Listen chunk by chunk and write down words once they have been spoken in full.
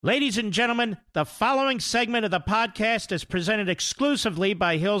Ladies and gentlemen, the following segment of the podcast is presented exclusively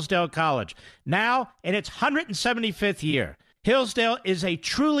by Hillsdale College, now in its 175th year. Hillsdale is a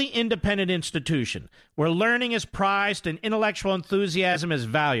truly independent institution where learning is prized and intellectual enthusiasm is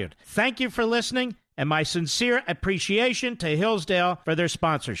valued. Thank you for listening, and my sincere appreciation to Hillsdale for their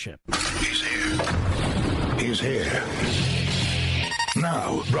sponsorship. He's here. He's here.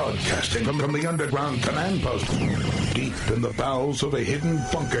 Now, broadcasting from the underground command post, deep in the bowels of a hidden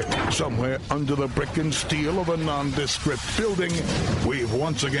bunker, somewhere under the brick and steel of a nondescript building, we've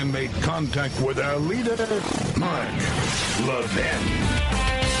once again made contact with our leader, Mark Levin.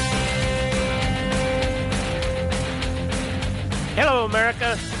 Hello,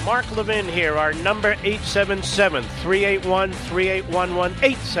 America. Mark Levin here. Our number 877-381-3811,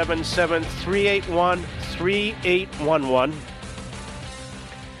 877-381-3811.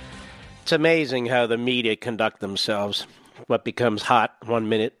 It's amazing how the media conduct themselves. What becomes hot one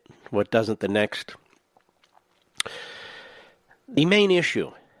minute, what doesn't the next. The main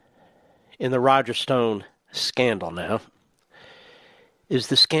issue in the Roger Stone scandal now is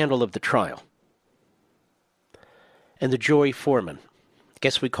the scandal of the trial. And the jury foreman.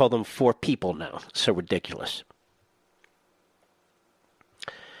 Guess we call them four people now. So ridiculous.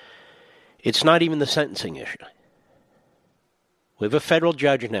 It's not even the sentencing issue. We have a federal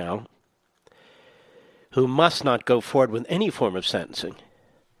judge now who must not go forward with any form of sentencing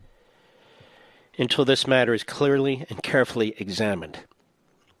until this matter is clearly and carefully examined.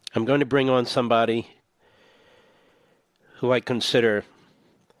 I'm going to bring on somebody who I consider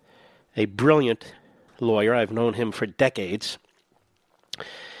a brilliant lawyer. I've known him for decades,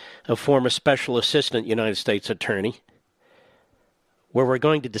 a former special assistant United States attorney, where we're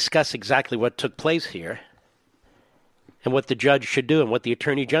going to discuss exactly what took place here and what the judge should do and what the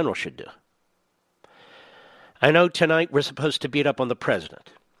attorney general should do. I know tonight we're supposed to beat up on the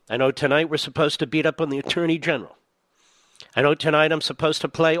president. I know tonight we're supposed to beat up on the attorney general. I know tonight I'm supposed to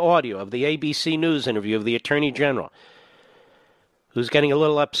play audio of the ABC News interview of the attorney general, who's getting a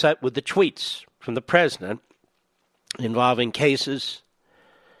little upset with the tweets from the president involving cases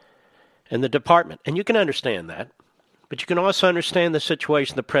in the department. And you can understand that, but you can also understand the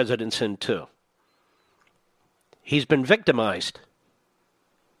situation the president's in too. He's been victimized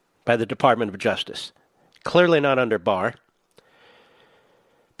by the Department of Justice. Clearly not under Barr,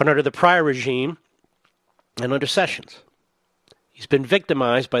 but under the prior regime and under Sessions. He's been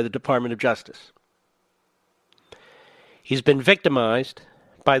victimized by the Department of Justice. He's been victimized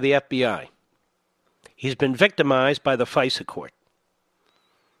by the FBI. He's been victimized by the FISA court.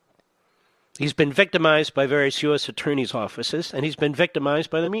 He's been victimized by various U.S. attorneys' offices, and he's been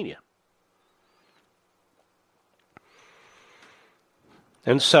victimized by the media.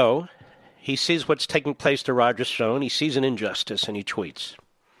 And so he sees what's taking place to Roger Stone. He sees an injustice, and he tweets.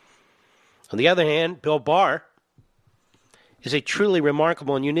 On the other hand, Bill Barr is a truly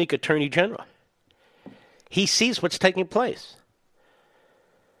remarkable and unique attorney general. He sees what's taking place,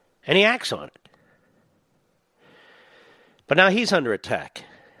 and he acts on it. But now he's under attack.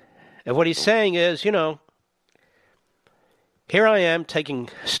 And what he's saying is, here I am taking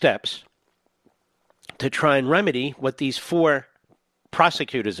steps to try and remedy what these four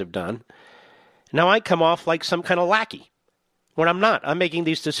prosecutors have done. Now I come off like some kind of lackey, when I'm not. I'm making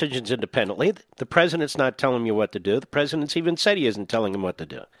these decisions independently. The president's not telling me what to do. The president's even said he isn't telling him what to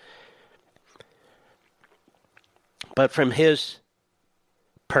do. But from his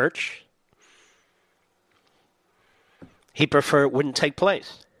perch, he prefer it wouldn't take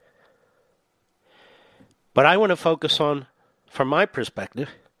place. But I want to focus on, from my perspective,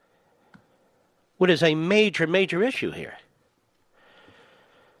 what is a major, major issue here.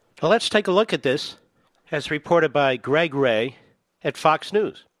 Now let's take a look at this as reported by Greg Ray at Fox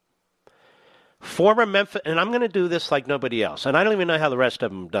News. Former Memphis, and I'm going to do this like nobody else, and I don't even know how the rest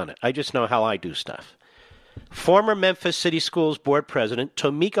of them have done it. I just know how I do stuff. Former Memphis City Schools Board President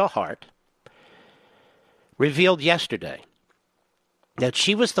Tomika Hart revealed yesterday that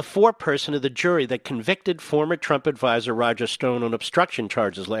she was the foreperson of the jury that convicted former Trump advisor Roger Stone on obstruction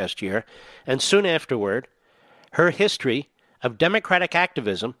charges last year, and soon afterward, her history of Democratic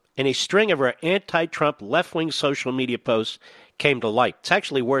activism and a string of her anti-Trump left-wing social media posts came to light. It's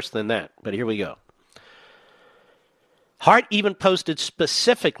actually worse than that, but here we go. Hart even posted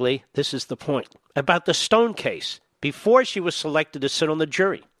specifically, this is the point, about the Stone case before she was selected to sit on the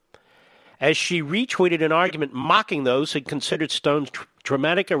jury, as she retweeted an argument mocking those who considered Stone's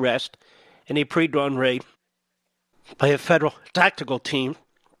dramatic arrest in a pre-dawn raid by a federal tactical team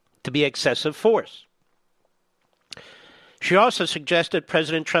to be excessive force. She also suggested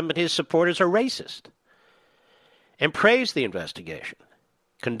President Trump and his supporters are racist and praised the investigation,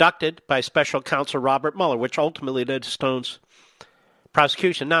 conducted by special counsel Robert Mueller, which ultimately led to Stone's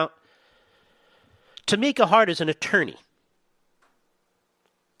prosecution. Now, Tamika Hart is an attorney.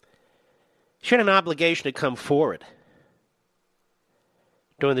 She had an obligation to come forward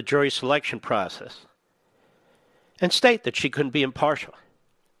during the jury selection process and state that she couldn't be impartial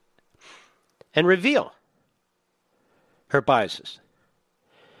and reveal her biases.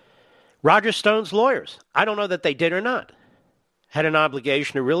 Roger Stone's lawyers, I don't know that they did or not, had an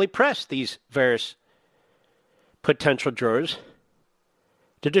obligation to really press these various potential jurors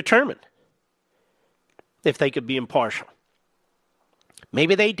to determine if they could be impartial.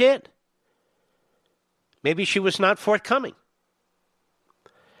 Maybe they did. Maybe she was not forthcoming.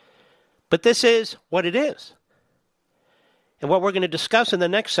 But this is what it is. And what we're going to discuss in the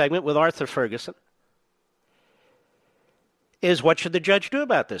next segment with Arthur Ferguson is what should the judge do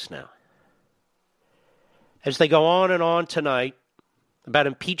about this now? As they go on and on tonight about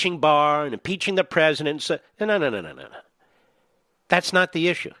impeaching Barr and impeaching the president. No. That's not the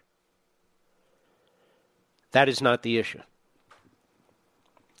issue. That is not the issue.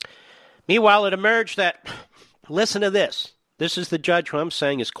 Meanwhile, it emerged that, listen to this. This is the judge who I'm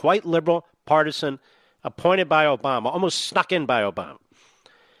saying is quite liberal, partisan, appointed by Obama, almost snuck in by Obama.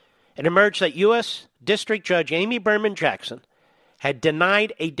 It emerged that U.S. District Judge Amy Berman Jackson had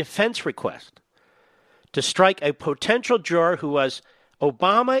denied a defense request to strike a potential juror who was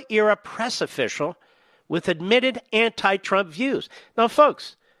Obama-era press official with admitted anti-Trump views. Now,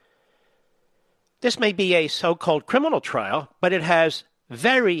 folks, this may be a so-called criminal trial, but it has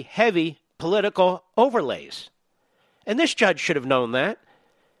very heavy political overlays. And this judge should have known that.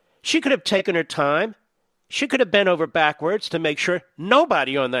 She could have taken her time. She could have bent over backwards to make sure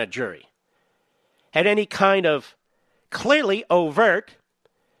nobody on that jury had any kind of clearly overt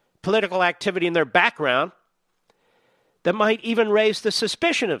political activity in their background that might even raise the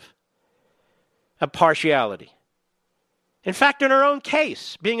suspicion of partiality. In fact, in her own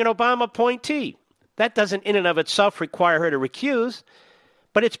case, being an Obama appointee, that doesn't in and of itself require her to recuse,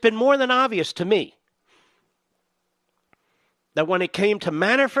 but it's been more than obvious to me that when it came to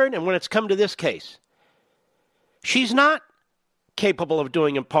Manafort and when it's come to this case, she's not capable of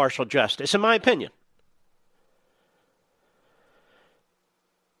doing impartial justice, in my opinion.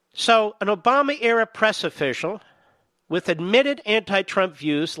 So, an Obama-era press official with admitted anti-Trump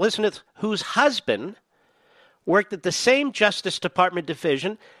views, listen to this, whose husband worked at the same Justice Department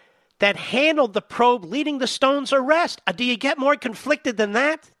division that handled the probe leading to Stone's arrest. Do you get more conflicted than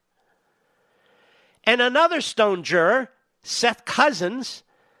that? And another Stone juror, Seth Cousins,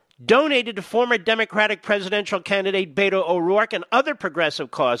 donated to former Democratic presidential candidate Beto O'Rourke and other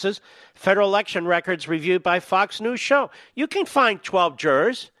progressive causes, federal election records reviewed by Fox News show. You can find 12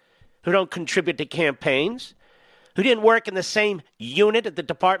 jurors who don't contribute to campaigns, who didn't work in the same unit at the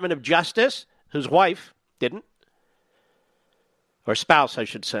Department of Justice, whose wife didn't, or spouse, I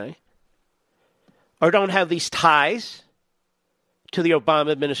should say, or don't have these ties to the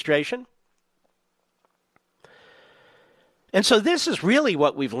Obama administration. And so this is really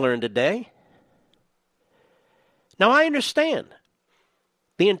what we've learned today. Now, I understand.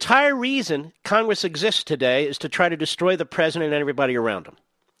 The entire reason Congress exists today is to try to destroy the president and everybody around him,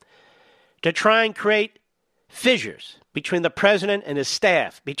 to try and create fissures between the president and his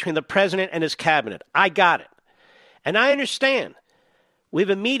staff, between the president and his cabinet. I got it. And I understand. We have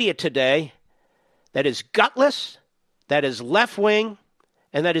a media today that is gutless, that is left-wing,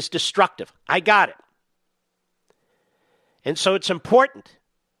 and that is destructive. I got it. And so it's important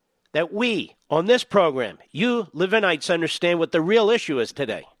that we, on this program, you Levinites, understand what the real issue is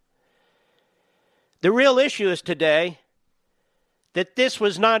today. The real issue is today that this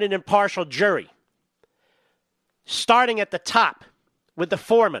was not an impartial jury. Starting at the top with the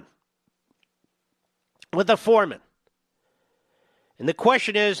foreman. And the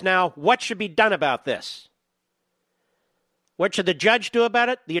question is now, what should be done about this? What should the judge do about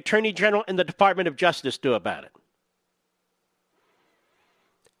it? The Attorney General and the Department of Justice do about it?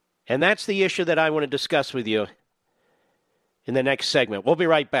 And that's the issue that I want to discuss with you in the next segment. We'll be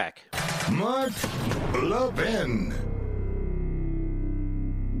right back. Mark Levin.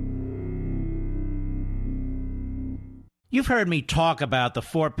 You've heard me talk about the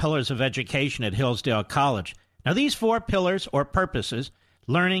 4 pillars of education at Hillsdale College. Now, these 4 pillars or purposes,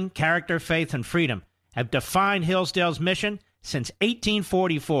 learning, character, faith, and freedom, have defined Hillsdale's mission since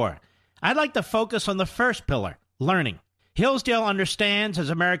 1844. I'd like to focus on the first pillar, learning. Hillsdale understands, as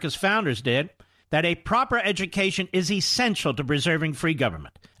America's founders did, that a proper education is essential to preserving free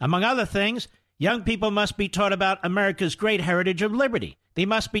government. Among other things, young people must be taught about America's great heritage of liberty, They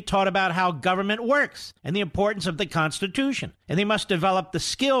must be taught about how government works and the importance of the Constitution. And they must develop the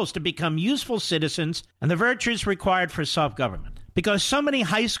skills to become useful citizens and the virtues required for self-government. Because so many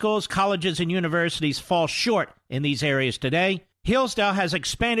high schools, colleges, and universities fall short in these areas today, Hillsdale has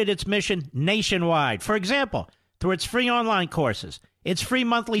expanded its mission nationwide. For example, through its free online courses, its free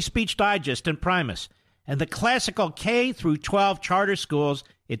monthly speech digest and Primus, and the classical K through 12 charter schools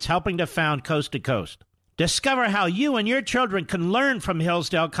it's helping to found coast to coast. Discover how you and your children can learn from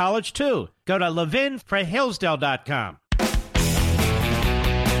Hillsdale College, too. Go to levinforhillsdale.com.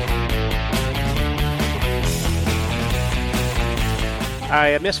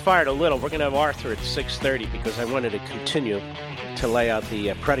 I misfired a little. We're going to have Arthur at 6:30 because I wanted to continue to lay out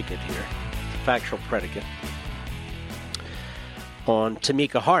the predicate here, the factual predicate, on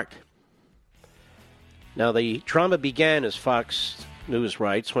Tamika Hart. Now, the drama began, as Fox News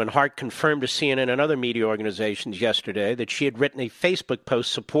writes, when Hart confirmed to CNN and other media organizations yesterday that she had written a Facebook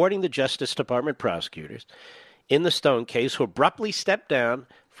post supporting the Justice Department prosecutors in the Stone case, who abruptly stepped down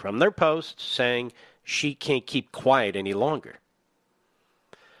from their posts, saying she can't keep quiet any longer.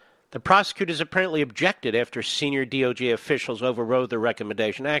 The prosecutors apparently objected after senior DOJ officials overrode their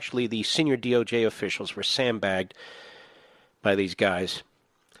recommendation. Actually, the senior DOJ officials were sandbagged by these guys.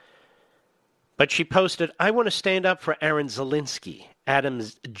 But she posted, "I want to stand up for Aaron Zelinsky, Adam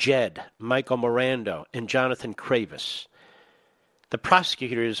Jed, Michael Morando, and Jonathan Kravis, the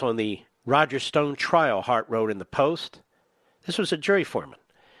prosecutors on the Roger Stone trial," Hart wrote in the Post. This was a jury foreman.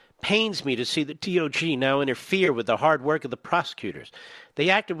 "Pains me to see the DOJ now interfere with the hard work of the prosecutors. They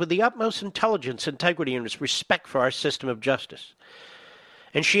acted with the utmost intelligence, integrity, and respect for our system of justice."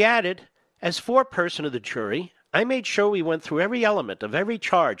 And she added, "As foreperson of the jury, I made sure we went through every element of every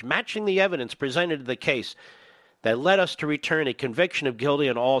charge, matching the evidence presented in the case that led us to return a conviction of guilty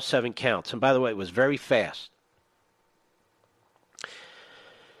on all 7 counts. And by the way, it was very fast."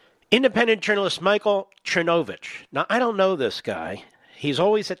 Independent journalist Michael Chernovich. Now, I don't know this guy. He's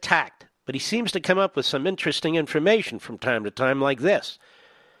always attacked, but he seems to come up with some interesting information from time to time like this.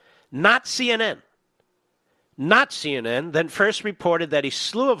 Not CNN, then first reported that a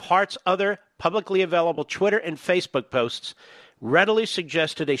slew of Hart's other publicly available Twitter and Facebook posts readily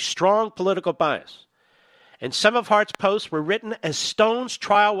suggested a strong political bias. And some of Hart's posts were written as Stone's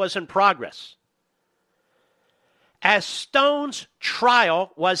trial was in progress. As Stone's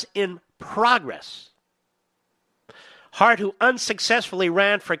trial was in progress. Hart, who unsuccessfully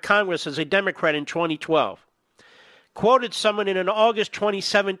ran for Congress as a Democrat in 2012, quoted someone in an August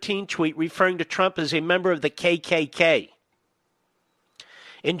 2017 tweet referring to Trump as a member of the KKK.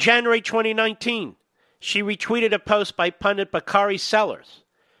 In January 2019, she retweeted a post by pundit Bakari Sellers,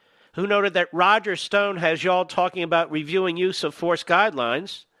 who noted that Roger Stone has y'all talking about reviewing use of force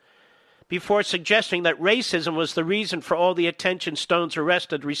guidelines before suggesting that racism was the reason for all the attention Stone's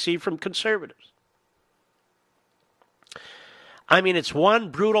arrest had received from conservatives. I mean, it's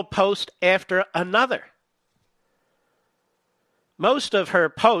one brutal post after another. Most of her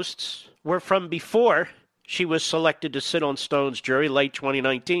posts were from before she was selected to sit on Stone's jury late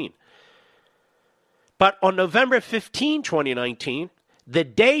 2019. But on November 15, 2019, the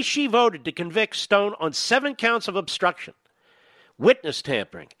day she voted to convict Stone on 7 counts of obstruction, witness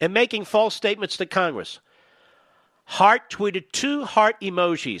tampering, and making false statements to Congress, Hart tweeted 2 heart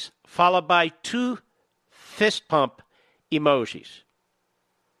emojis, followed by 2 fist pump emojis.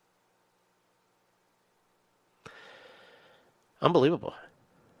 Unbelievable.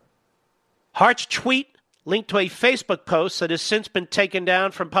 Hart's tweet linked to a Facebook post that has since been taken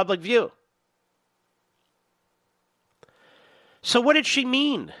down from public view. So what did she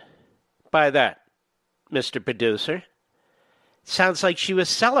mean by that, Mr. Producer? Sounds like she was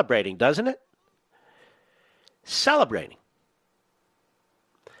celebrating, doesn't it? Celebrating.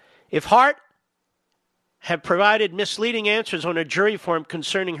 If Hart had provided misleading answers on a jury form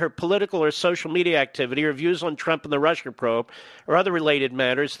concerning her political or social media activity or views on Trump and the Russia probe or other related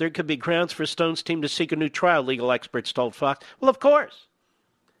matters, there could be grounds for Stone's team to seek a new trial, legal experts told Fox. Well, of course.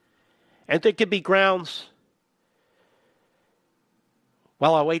 And there could be grounds.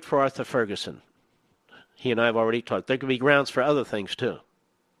 Well, I'll wait for Arthur Ferguson. He and I have already talked. There could be grounds for other things, too.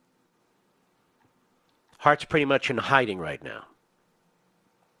 Hart's pretty much in hiding right now.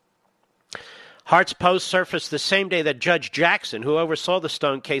 Hart's post surfaced the same day that Judge Jackson, who oversaw the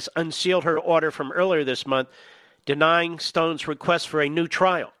Stone case, unsealed her order from earlier this month denying Stone's request for a new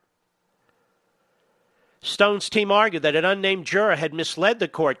trial. Stone's team argued that an unnamed juror had misled the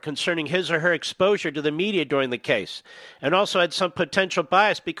court concerning his or her exposure to the media during the case, and also had some potential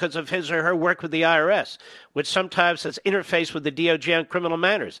bias because of his or her work with the IRS, which sometimes has interfaced with the DOJ on criminal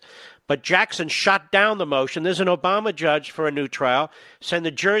matters. But Jackson shot down the motion. There's an Obama judge for a new trial, saying the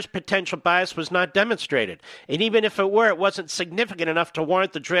juror's potential bias was not demonstrated. And even if it were, it wasn't significant enough to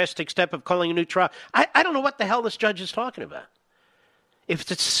warrant the drastic step of calling a new trial. I don't know what the hell this judge is talking about, if it's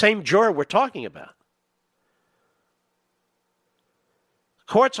the same juror we're talking about.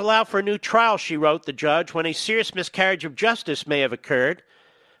 Courts allow for a new trial, she wrote, the judge, when a serious miscarriage of justice may have occurred.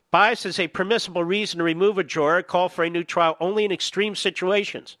 Bias is a permissible reason to remove a juror. Call for a new trial only in extreme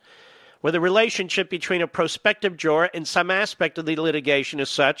situations, where the relationship between a prospective juror and some aspect of the litigation is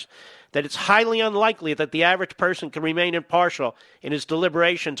such that it's highly unlikely that the average person can remain impartial in his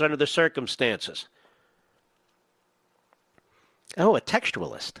deliberations under the circumstances. Oh, a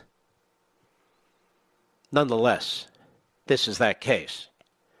textualist. Nonetheless, this is that case.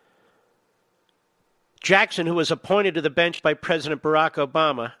 Jackson, who was appointed to the bench by President Barack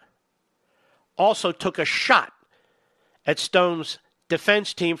Obama, also took a shot at Stone's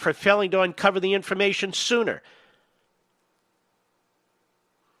defense team for failing to uncover the information sooner.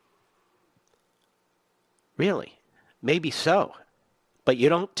 Really? Maybe so. But you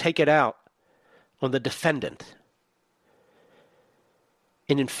don't take it out on the defendant.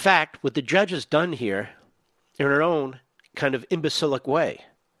 And in fact, what the judge has done here, in her own kind of imbecilic way,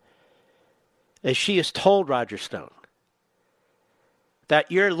 is she has told Roger Stone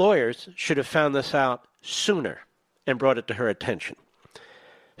that your lawyers should have found this out sooner and brought it to her attention.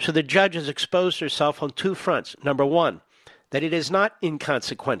 So the judge has exposed herself on two fronts. Number one, that it is not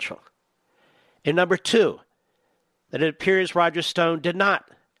inconsequential. And number two, that it appears Roger Stone did not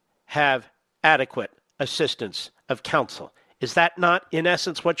have adequate assistance of counsel. Is that not, in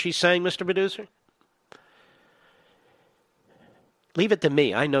essence, what she's saying, Mr. Producer? Leave it to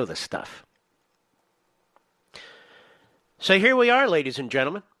me. I know this stuff. So here we are, ladies and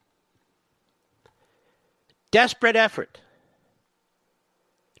gentlemen. Desperate effort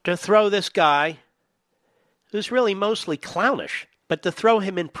to throw this guy, who's really mostly clownish, but to throw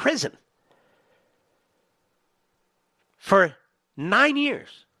him in prison for 9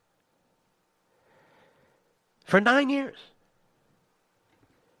 years. For 9 years.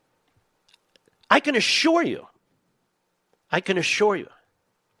 I can assure you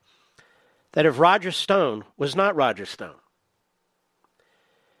that if Roger Stone was not Roger Stone,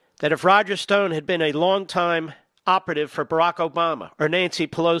 that if Roger Stone had been a longtime operative for Barack Obama or Nancy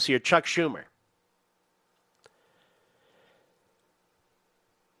Pelosi or Chuck Schumer,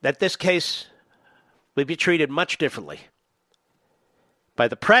 that this case would be treated much differently by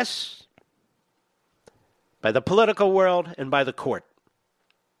the press, by the political world, and by the court.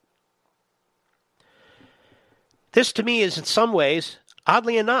 This, to me, is in some ways,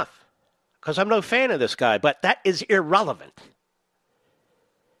 oddly enough, because I'm no fan of this guy, but that is irrelevant.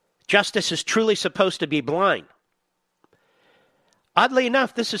 Justice is truly supposed to be blind. Oddly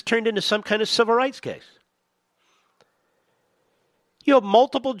enough, this has turned into some kind of civil rights case. You have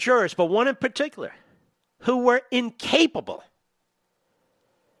multiple jurors, but one in particular, who were incapable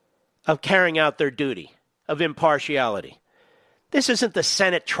of carrying out their duty of impartiality. This isn't the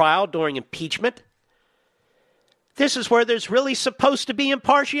Senate trial during impeachment. This is where there's really supposed to be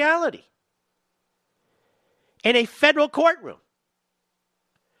impartiality. In a federal courtroom.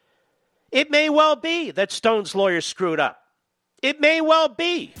 It may well be that Stone's lawyers screwed up. It may well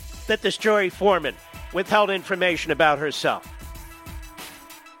be that this jury foreman withheld information about herself.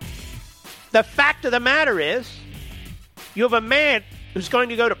 The fact of the matter is, you have a man who's going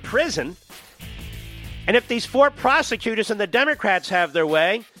to go to prison, and if these four prosecutors and the Democrats have their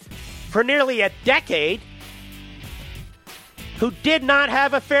way, for nearly a decade, who did not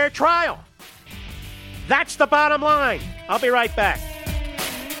have a fair trial. That's the bottom line. I'll be right back.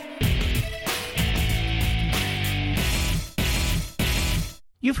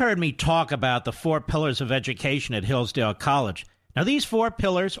 You've heard me talk about the 4 pillars of education at Hillsdale College. Now, these 4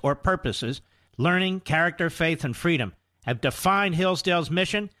 pillars or purposes, learning, character, faith, and freedom, have defined Hillsdale's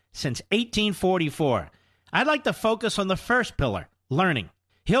mission since 1844. I'd like to focus on the first pillar, learning.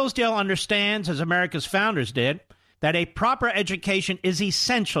 Hillsdale understands, as America's founders did, that a proper education is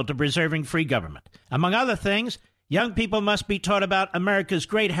essential to preserving free government. Among other things, young people must be taught about America's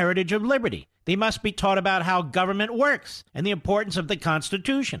great heritage of liberty. They must be taught about how government works and the importance of the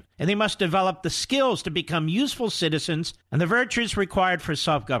Constitution. And they must develop the skills to become useful citizens and the virtues required for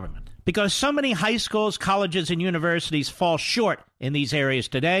self-government. Because so many high schools, colleges, and universities fall short in these areas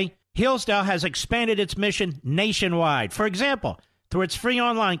today, Hillsdale has expanded its mission nationwide. For example, through its free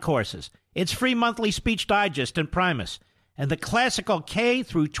online courses, its free monthly speech digest and Primus, and the classical K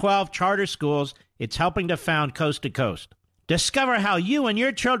through 12 charter schools it's helping to found coast to coast. Discover how you and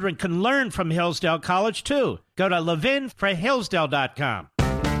your children can learn from Hillsdale College, too. Go to levinforhillsdale.com.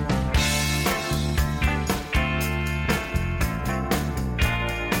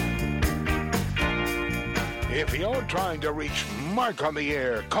 If you're trying to reach Mark on the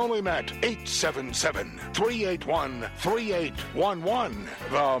air, call him at 877-381-3811.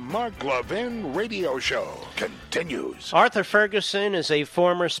 The Mark Levin Radio Show continues. Arthur Ferguson is a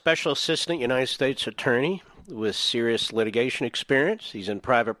former special assistant United States attorney with serious litigation experience. He's in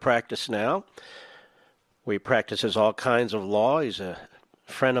private practice now, where he practices all kinds of law. He's a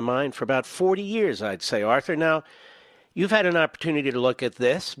friend of mine for about 40 years, I'd say. Arthur, now, you've had an opportunity to look at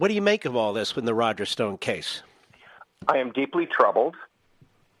this. What do you make of all this with the Roger Stone case? I am deeply troubled,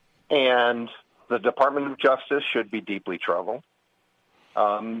 and the Department of Justice should be deeply troubled.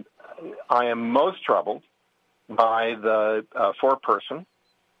 I am most troubled by the four-person,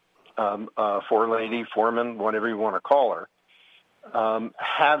 four-lady, foreman, whatever you want to call her,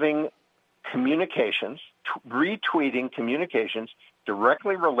 having communications, retweeting communications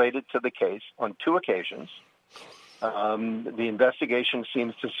directly related to the case on two occasions. The investigation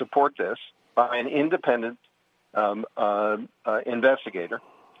seems to support this by an independent investigator,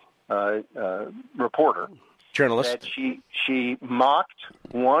 reporter, journalist. That she mocked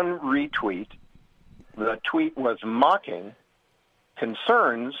one retweet. The tweet was mocking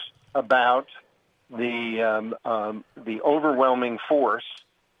concerns about the overwhelming force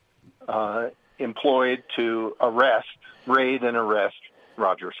employed to raid and arrest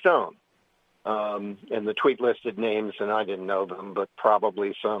Roger Stone. And the tweet listed names, and I didn't know them, but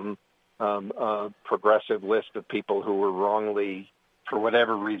probably some progressive list of people who were wrongly, for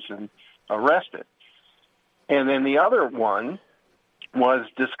whatever reason, arrested. And then the other one was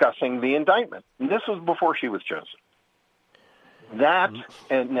discussing the indictment. And this was before she was chosen.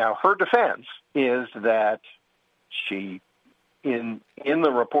 And now her defense is that she, in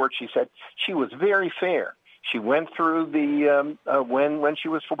the report, she said she was very fair. She went through the, when she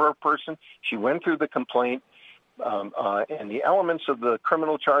was a person, she went through the complaint, and the elements of the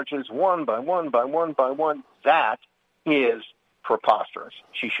criminal charges one by one by one by one. That is preposterous.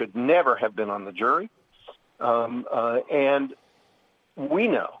 She should never have been on the jury. And we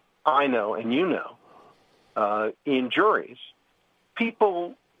know, I know, and you know, in juries,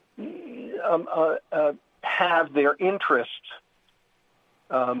 people have their interest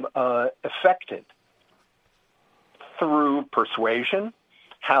affected through persuasion,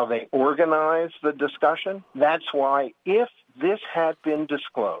 how they organize the discussion. That's why if this had been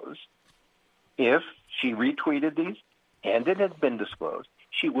disclosed, if she retweeted these and it had been disclosed,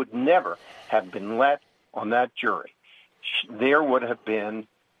 she would never have been let on that jury. There would have been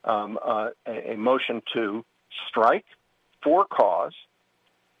a motion to strike for cause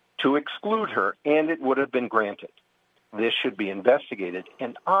to exclude her, and it would have been granted. This should be investigated,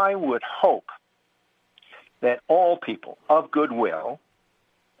 and I would hope that all people of goodwill,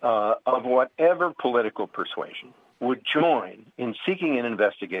 of whatever political persuasion, would join in seeking an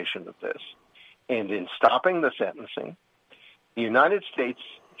investigation of this and in stopping the sentencing. The United States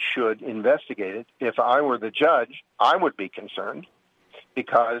should investigate it. If I were the judge, I would be concerned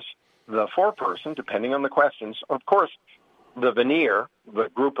because the foreperson, depending on the questions, of course, the veneer, the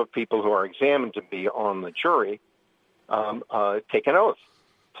group of people who are examined to be on the jury, take an oath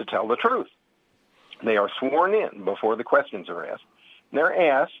to tell the truth. They are sworn in before the questions are asked.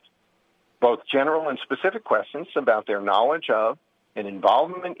 They're asked both general and specific questions about their knowledge of and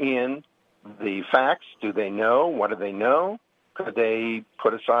involvement in the facts. Do they know? What do they know? Could they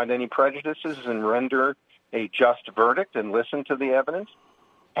put aside any prejudices and render a just verdict and listen to the evidence?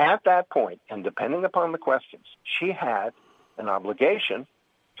 At that point, and depending upon the questions, she had an obligation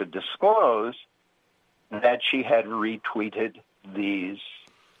to disclose that she had retweeted these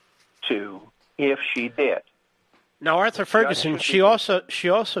two if she did. Now, Arthur Ferguson, she also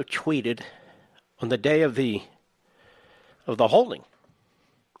tweeted on the day of the holding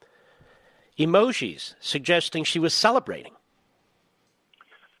emojis suggesting she was celebrating.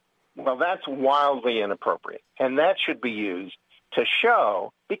 Well, that's wildly inappropriate, and that should be used to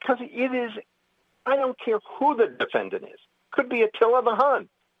show, because it is, I don't care who the defendant is. Could be Attila the Hun.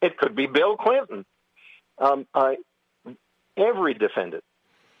 It could be Bill Clinton. Every defendant,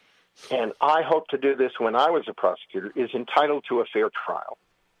 and I hope to do this when I was a prosecutor, is entitled to a fair trial.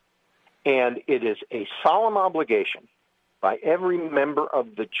 And it is a solemn obligation by every member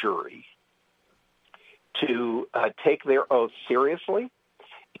of the jury to take their oath seriously,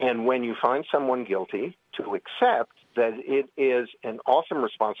 and when you find someone guilty, to accept that it is an awesome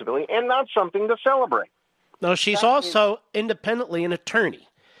responsibility and not something to celebrate. No, she's also independently an attorney.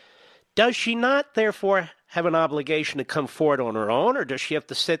 Does she not, therefore, have an obligation to come forward on her own, or does she have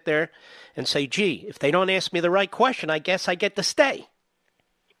to sit there and say, gee, if they don't ask me the right question, I guess I get to stay?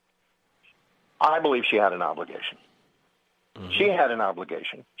 I believe she had an obligation. Mm-hmm. She had an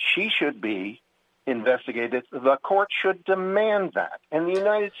obligation. She should be investigated. The court should demand that, and the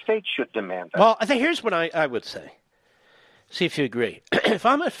United States should demand that. Well, I think here's what I would say. See if you agree. If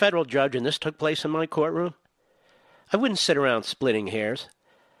I'm a federal judge and this took place in my courtroom, I wouldn't sit around splitting hairs.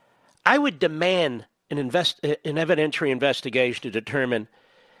 I would demand an evidentiary investigation to determine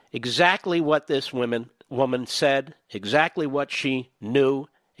exactly what this woman said, exactly what she knew,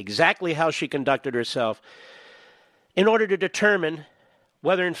 exactly how she conducted herself, in order to determine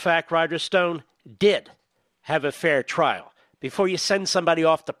whether, in fact, Roger Stone did have a fair trial before you send somebody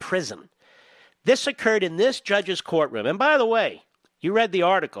off to prison. This occurred in this judge's courtroom. And by the way, you read the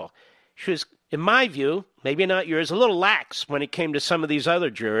article. She was, in my view, maybe not yours, a little lax when it came to some of these other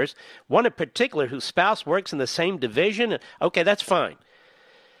jurors. One in particular whose spouse works in the same division. Okay, that's fine.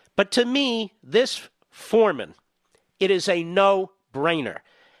 But to me, this foreman, it is a no-brainer.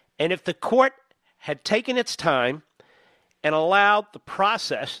 And if the court had taken its time and allowed the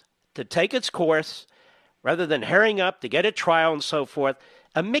process to take its course, rather than hurrying up to get a trial and so forth,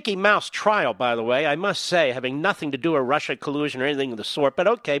 a Mickey Mouse trial, by the way, I must say, having nothing to do with Russia collusion or anything of the sort, but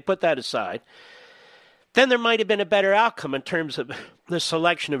okay, put that aside, then there might have been a better outcome in terms of the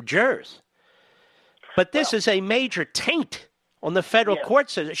selection of jurors. But this is a major taint on the federal court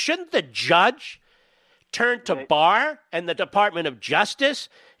system. Shouldn't the judge turn to Barr and the Department of Justice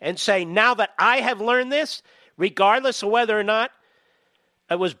and say, now that I have learned this, regardless of whether or not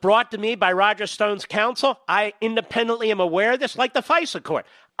it was brought to me by Roger Stone's counsel, I independently am aware of this, like the FISA court.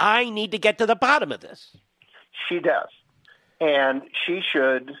 I need to get to the bottom of this. She does. And she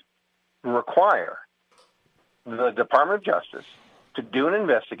should require the Department of Justice to do an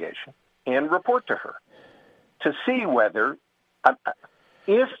investigation and report to her to see whether,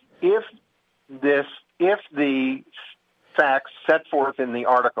 if the facts set forth in the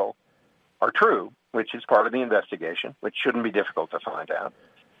article are true, which is part of the investigation, which shouldn't be difficult to find out,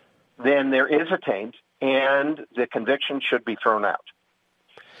 then there is a taint and the conviction should be thrown out.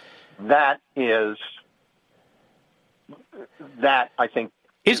 That, I think,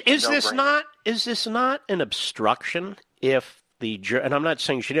 is this not an obstruction if the and I'm not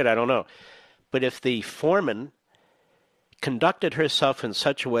saying she did, I don't know, but if the foreman conducted herself in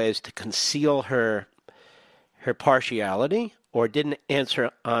such a way as to conceal her partiality or didn't answer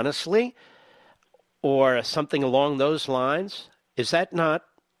honestly or something along those lines, is that not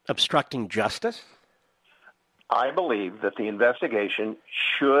obstructing justice? I believe that the investigation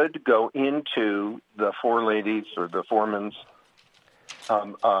should go into the four ladies or the foreman's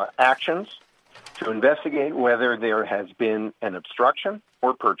actions to investigate whether there has been an obstruction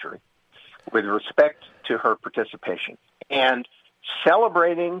or perjury with respect to her participation. And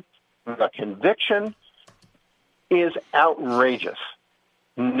celebrating the conviction is outrageous.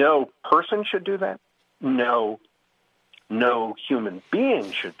 No person should do that. No human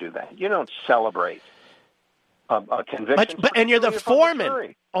being should do that. You don't celebrate a conviction. But and you're the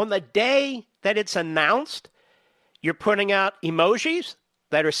foreman. On the day that it's announced, you're putting out emojis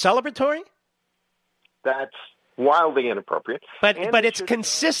that are celebratory? That's wildly inappropriate. But it's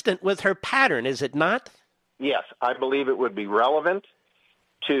consistent with her pattern, is it not? Yes, I believe it would be relevant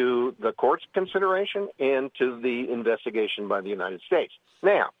to the court's consideration and to the investigation by the United States.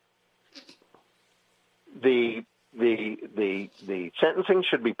 Now, the sentencing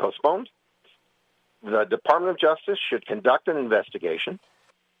should be postponed. The Department of Justice should conduct an investigation.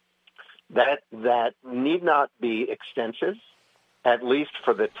 That need not be extensive, at least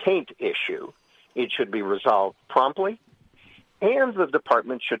for the taint issue. It should be resolved promptly, and the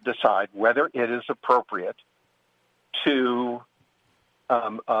department should decide whether it is appropriate to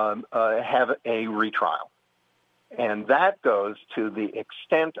have a retrial. And that goes to the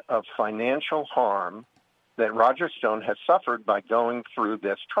extent of financial harm that Roger Stone has suffered by going through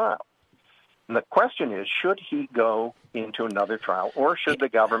this trial. And the question is, should he go into another trial, or should the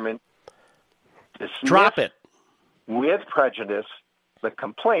government drop it with prejudice the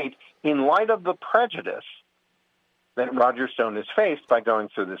complaint in light of the prejudice that Roger Stone has faced by going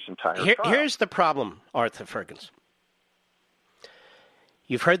through this entire trial? Here's the problem, Arthur Ferguson.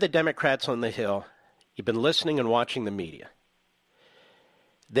 You've heard the Democrats on the Hill. You've been listening and watching the media.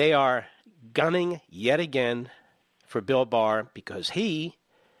 They are gunning yet again for Bill Barr because he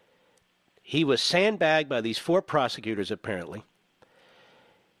was sandbagged by these four prosecutors, apparently.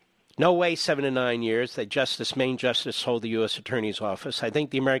 No way 7 to 9 years that Main Justice hold the U.S. Attorney's Office. I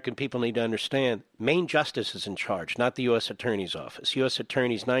think the American people need to understand Main Justice is in charge, not the U.S. Attorney's Office. U.S.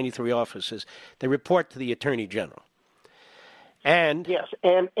 Attorney's 93 offices, they report to the Attorney General. And yes,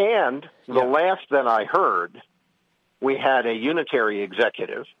 and the last that I heard, we had a unitary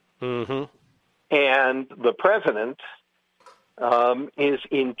executive, and the president is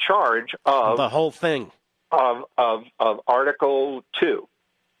in charge of the whole thing of Article 2.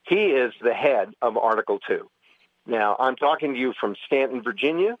 He is the head of Article 2. Now, I'm talking to you from Stanton,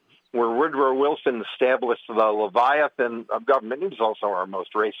 Virginia, where Woodrow Wilson established the Leviathan of government. He was also our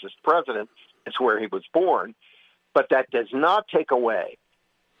most racist president. It's where he was born. But that does not take away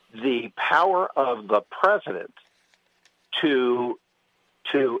the power of the president to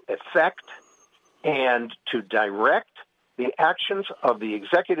effect and to direct the actions of the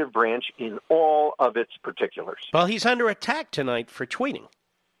executive branch in all of its particulars. Well, he's under attack tonight for tweeting.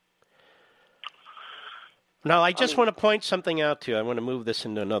 Now, I want to point something out to you. I want to move this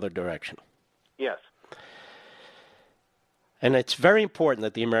into another direction. Yes. And it's very important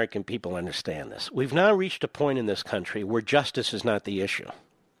that the American people understand this. We've now reached a point in this country where justice is not the issue.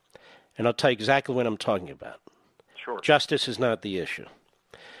 And I'll tell you exactly what I'm talking about. Sure. Justice is not the issue.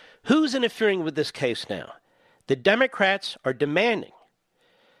 Who's interfering with this case now? The Democrats are demanding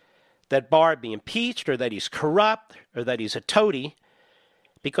that Barr be impeached or that he's corrupt or that he's a toady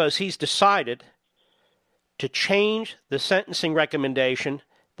because he's decided to change the sentencing recommendation.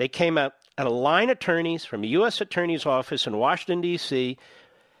 They came out at a line of attorneys from the U.S. Attorney's Office in Washington, D.C.,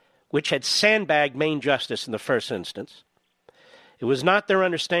 which had sandbagged Main Justice in the first instance. It was not their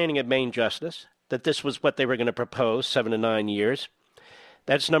understanding of Main Justice that this was what they were going to propose, 7 to 9 years.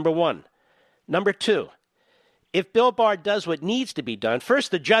 That's number one. Number two, if Bill Barr does what needs to be done, first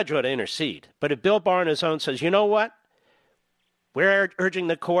the judge ought to intercede. But if Bill Barr on his own says, you know what, we're urging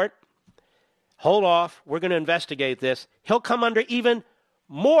the court, hold off, we're going to investigate this, he'll come under even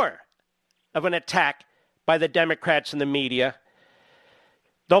more of an attack by the Democrats and the media.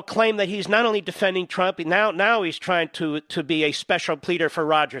 They'll claim that he's not only defending Trump, now he's trying to be a special pleader for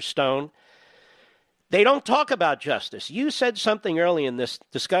Roger Stone. They don't talk about justice. You said something early in this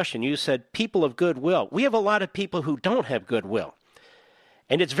discussion. You said people of goodwill. We have a lot of people who don't have goodwill.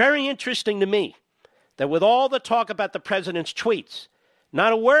 And it's very interesting to me that with all the talk about the president's tweets,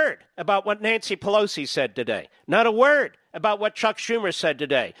 not a word about what Nancy Pelosi said today, not a word about what Chuck Schumer said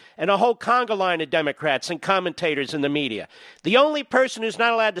today, and a whole conga line of Democrats and commentators in the media. The only person who's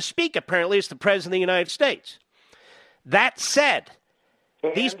not allowed to speak, apparently, is the President of the United States. That said,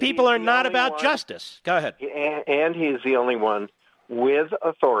 these people are not about justice. Go ahead. And he is the only one with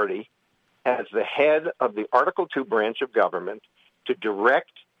authority as the head of the Article 2 branch of government to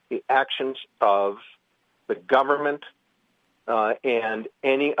direct the actions of the government and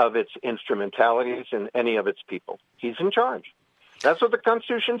any of its instrumentalities and any of its people. He's in charge. That's what the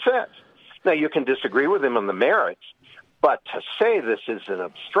Constitution says. Now, you can disagree with him on the merits, but to say this is an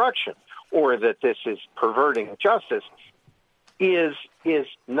obstruction or that this is perverting justice is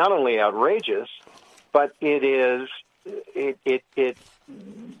not only outrageous, but it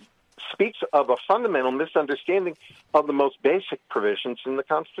speaks of a fundamental misunderstanding of the most basic provisions in the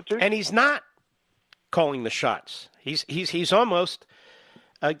Constitution. And he's not calling the shots. He's almost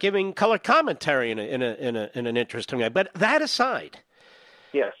giving color commentary in an interesting way. But that aside,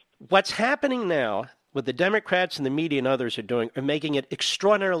 yes, what's happening now, what the Democrats and the media and others are doing, are making it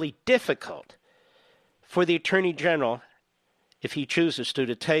extraordinarily difficult for the Attorney General, if he chooses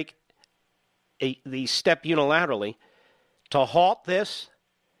to take the step unilaterally to halt this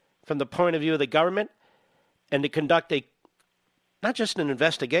from the point of view of the government and to conduct not just an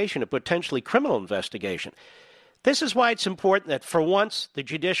investigation, a potentially criminal investigation. This is why it's important that for once the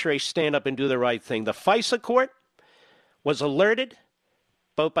judiciary stand up and do the right thing. The FISA court was alerted,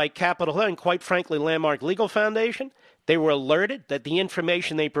 both by Capitol Hill and, quite frankly, Landmark Legal Foundation. They were alerted that the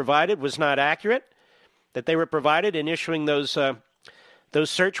information they provided was not accurate, that they were provided in issuing those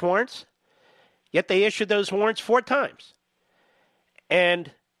search warrants. Yet they issued those warrants 4 times. And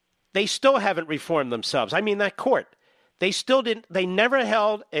they still haven't reformed themselves. I mean, that court. They never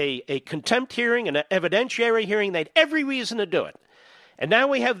held a contempt hearing, an evidentiary hearing. They had every reason to do it. And now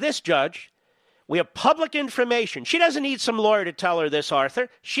we have this judge. We have public information. She doesn't need some lawyer to tell her this, Arthur.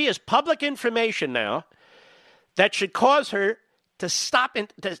 She has public information now that should cause her to stop in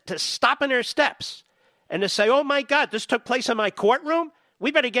her steps and to say, oh, my God, this took place in my courtroom?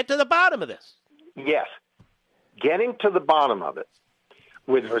 We better get to the bottom of this. Yes. Getting to the bottom of it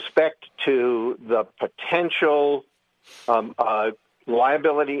with respect to the potential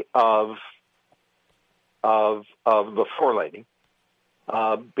liability of the forelady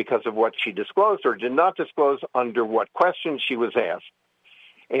because of what she disclosed or did not disclose, under what questions she was asked,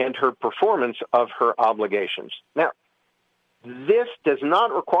 and her performance of her obligations. Now, this does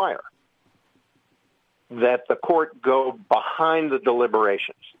not require that the court go behind the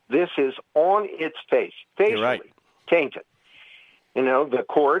deliberations. This is on its face, facially right. tainted. You know, the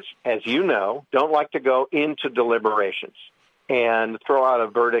courts, as you know, don't like to go into deliberations and throw out a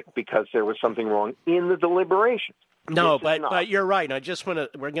verdict because there was something wrong in the deliberations. No, but you're right. I just want to,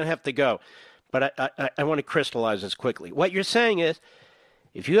 we're going to have to go. But I want to crystallize this quickly. What you're saying is,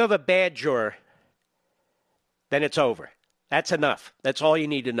 if you have a bad juror, then it's over. That's enough. That's all you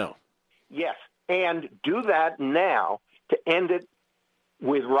need to know. Yes, and do that now to end it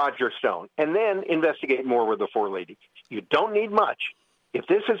with Roger Stone, and then investigate more with the four ladies. You don't need much. If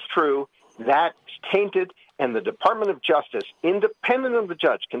this is true, that's tainted, and the Department of Justice, independent of the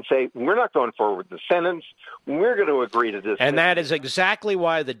judge, can say, we're not going forward with the sentence. We're going to agree to this. And that is exactly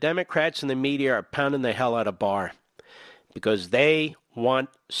why the Democrats and the media are pounding the hell out of Barr, because they want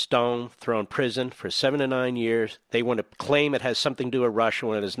Stone thrown in prison for 7 to 9 years. They want to claim it has something to do with Russia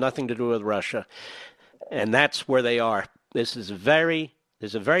when it has nothing to do with Russia. And that's where they are. This is a very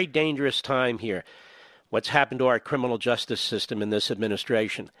dangerous time here. What's happened to our criminal justice system in this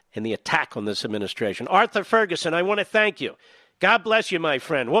administration and the attack on this administration. Arthur Ferguson, I want to thank you. God bless you, my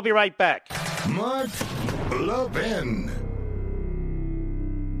friend. We'll be right back. Mark Levin.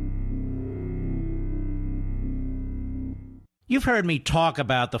 You've heard me talk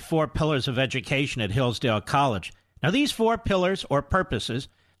about the 4 pillars of education at Hillsdale College. Now, these 4 pillars or purposes,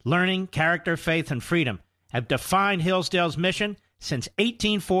 learning, character, faith, and freedom, have defined Hillsdale's mission since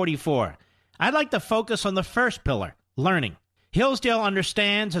 1844. I'd like to focus on the first pillar, learning. Hillsdale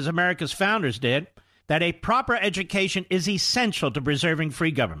understands, as America's founders did, that a proper education is essential to preserving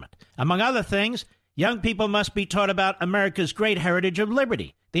free government. Among other things, young people must be taught about America's great heritage of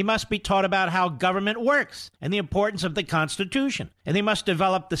liberty. They must be taught about how government works and the importance of the Constitution. And they must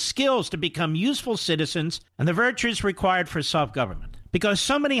develop the skills to become useful citizens and the virtues required for self-government. Because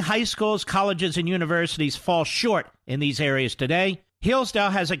so many high schools, colleges, and universities fall short in these areas today, Hillsdale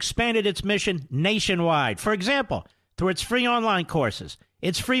has expanded its mission nationwide. For example, through its free online courses,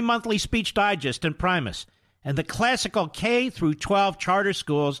 its free monthly speech digest and Primus, and the classical K through 12 charter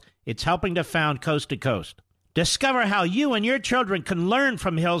schools it's helping to found coast to coast. Discover how you and your children can learn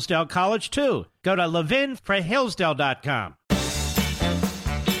from Hillsdale College, too. Go to levinforhillsdale.com.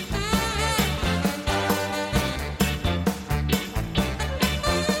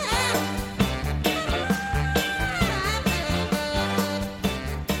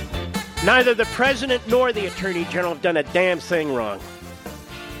 Neither the president nor the attorney general have done a damn thing wrong.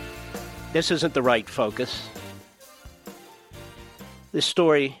 This isn't the right focus. This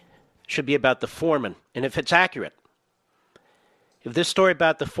story should be about the foreman, and if it's accurate, if this story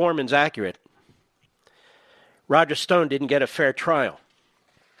about the foreman's accurate, Roger Stone didn't get a fair trial.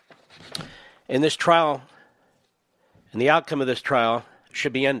 And this trial, and the outcome of this trial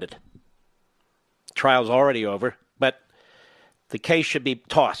should be ended. The trial's already over, but the case should be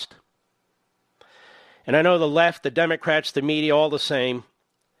tossed. And I know the left, the Democrats, the media, all the same,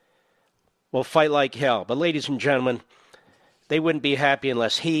 will fight like hell. But ladies and gentlemen, they wouldn't be happy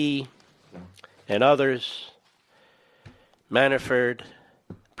unless he and others, Manafort,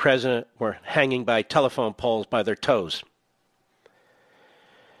 President, were hanging by telephone poles by their toes.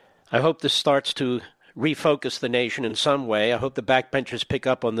 I hope this starts to refocus the nation in some way. I hope the backbenchers pick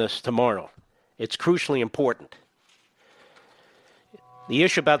up on this tomorrow. It's crucially important. The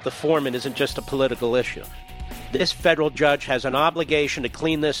issue about the foreman isn't just a political issue. This federal judge has an obligation to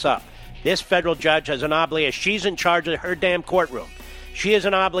clean this up. This federal judge has an obligation. She's in charge of her damn courtroom. She has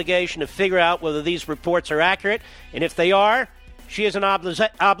an obligation to figure out whether these reports are accurate, and if they are, she has an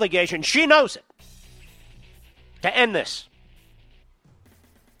obligation, she knows it, to end this.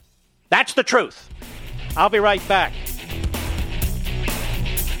 That's the truth. I'll be right back.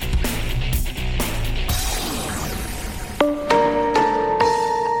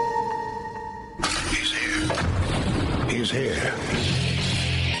 He's here.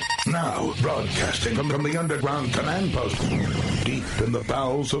 Now, broadcasting from the underground command post, deep in the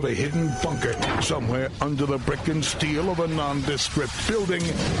bowels of a hidden bunker, somewhere under the brick and steel of a nondescript building,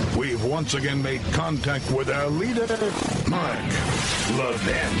 we've once again made contact with our leader, Mark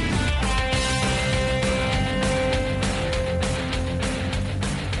Levin.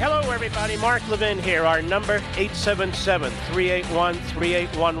 Hello, everybody. Mark Levin here. Our number,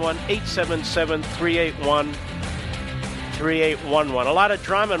 877-381-3811, 877-381-3811. A lot of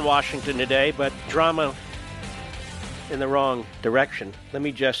drama in Washington today, but drama in the wrong direction. Let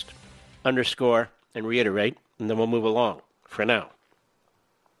me just underscore and reiterate, and then we'll move along for now.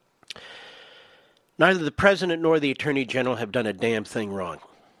 Neither the President nor the Attorney General have done a damn thing wrong.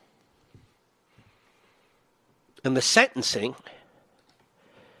 And the sentencing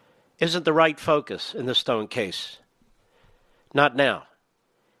isn't the right focus in the Stone case. Not now.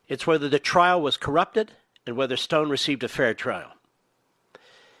 It's whether the trial was corrupted and whether Stone received a fair trial.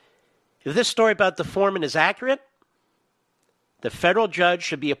 If this story about the foreman is accurate, the federal judge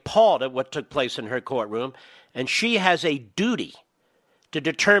should be appalled at what took place in her courtroom, and she has a duty to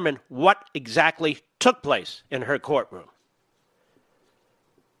determine what exactly took place in her courtroom.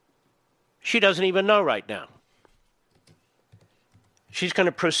 She doesn't even know right now. She's going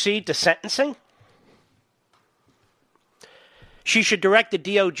to proceed to sentencing. She should direct the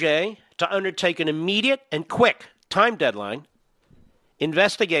DOJ to undertake an immediate and quick time deadline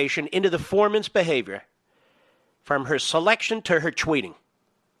investigation into the foreman's behavior from her selection to her tweeting.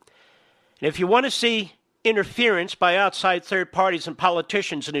 And if you want to see interference by outside third parties and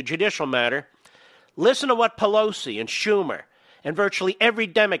politicians in a judicial matter, listen to what Pelosi and Schumer and virtually every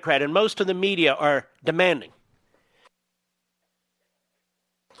Democrat and most of the media are demanding.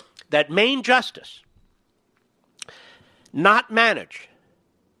 That Maine justice not manage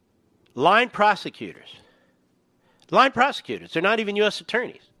line prosecutors. Line prosecutors, they're not even U.S.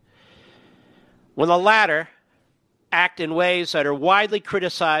 attorneys. When the latter act in ways that are widely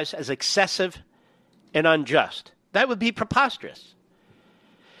criticized as excessive and unjust. That would be preposterous.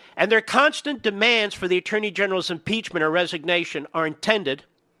 And their constant demands for the Attorney General's impeachment or resignation are intended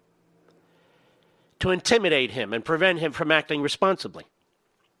to intimidate him and prevent him from acting responsibly.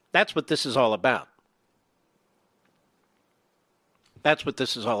 That's what this is all about. That's what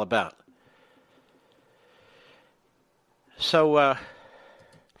this is all about. So, I'm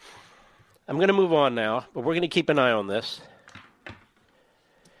going to move on now, but we're going to keep an eye on this.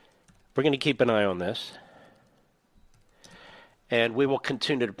 We're going to keep an eye on this. And we will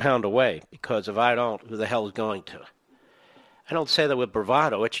continue to pound away, because if I don't, who the hell is going to? I don't say that with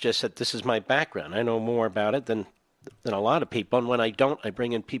bravado. It's just that this is my background. I know more about it than a lot of people. And when I don't, I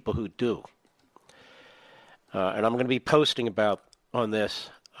bring in people who do. And I'm going to be posting on this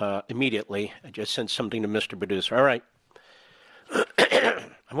immediately. I just sent something to Mr. Producer. All right.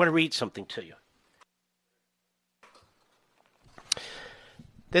 I want to read something to you.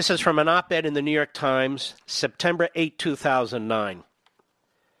 This is from an op-ed in the New York Times, September 8, 2009.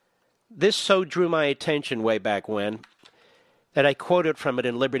 This so drew my attention way back when that I quoted from it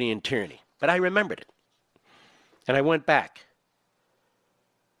in Liberty and Tyranny. But I remembered it. And I went back.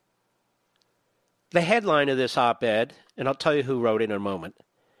 The headline of this op-ed, and I'll tell you who wrote it in a moment,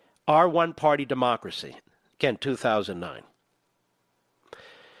 Our One-Party Democracy. Again, 2009.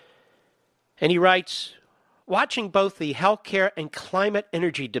 And he writes, watching both the healthcare and climate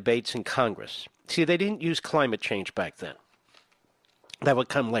energy debates in Congress. See, they didn't use climate change back then. That would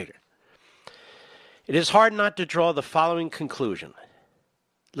come later. It is hard not to draw the following conclusion.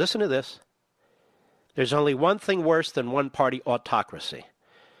 Listen to this. There's only one thing worse than one-party autocracy.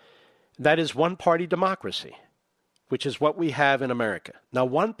 That is one-party democracy, which is what we have in America. Now,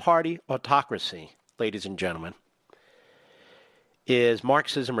 one-party autocracy, ladies and gentlemen, is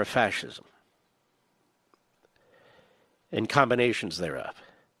Marxism or fascism, and combinations thereof.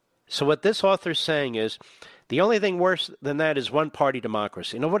 So what this author is saying is, the only thing worse than that is one-party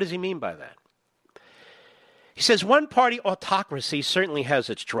democracy. Now, what does he mean by that? He says one-party autocracy certainly has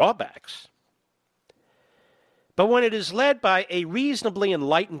its drawbacks. But when it is led by a reasonably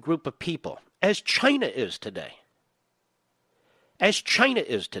enlightened group of people, as China is today, it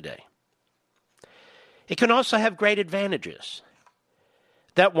can also have great advantages.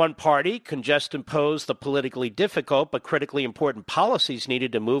 That one party can just impose the politically difficult but critically important policies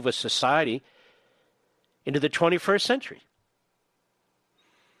needed to move a society into the 21st century.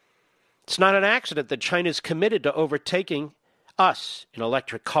 It's not an accident that China is committed to overtaking us in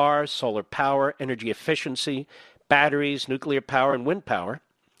electric cars, solar power, energy efficiency, batteries, nuclear power, and wind power.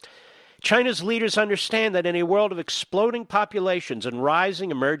 China's leaders understand that in a world of exploding populations and rising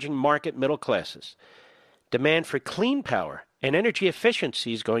emerging market middle classes, demand for clean power and energy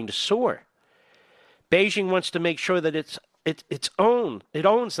efficiency is going to soar. Beijing wants to make sure that it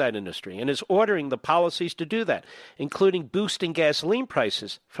owns that industry and is ordering the policies to do that, including boosting gasoline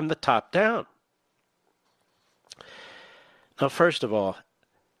prices from the top down. Now, first of all,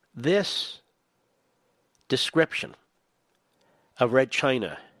 this description of Red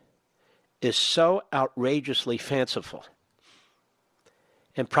China is so outrageously fanciful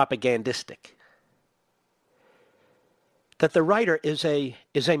and propagandistic that the writer is a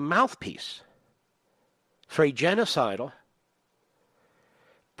mouthpiece for a genocidal,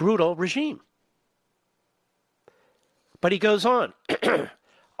 brutal regime. But he goes on,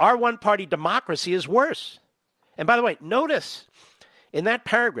 our one-party democracy is worse. And by the way, notice in that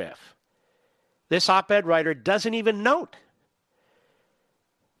paragraph, this op-ed writer doesn't even note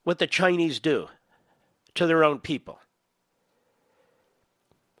what the Chinese do to their own people,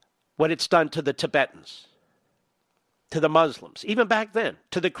 what it's done to the Tibetans, to the Muslims, even back then,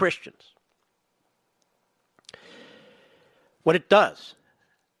 to the Christians, what it does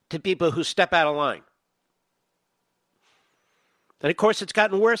to people who step out of line. And of course, it's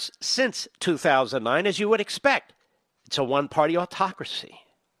gotten worse since 2009, as you would expect. It's a one-party autocracy.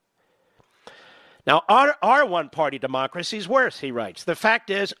 Now, our one-party democracy is worse, he writes. The fact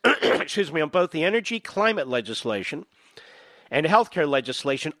is, on both the energy climate legislation and healthcare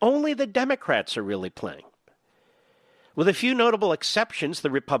legislation, only the Democrats are really playing. With a few notable exceptions,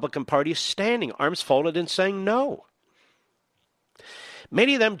 the Republican Party is standing, arms folded, and saying no.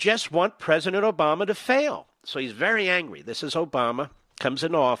 Many of them just want President Obama to fail. So he's very angry. This is Obama, comes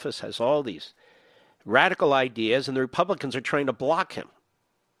into office, has all these radical ideas, and the Republicans are trying to block him.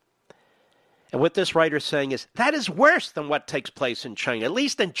 And what this writer is saying is, that is worse than what takes place in China. At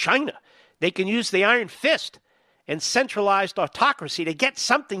least in China, they can use the iron fist and centralized autocracy to get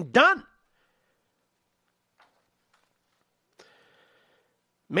something done.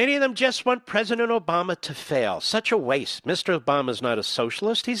 Many of them just want President Obama to fail. Such a waste. Mr. Obama is not a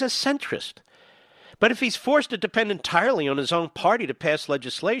socialist. He's a centrist. But if he's forced to depend entirely on his own party to pass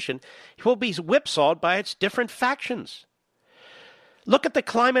legislation, he will be whipsawed by its different factions. Look at the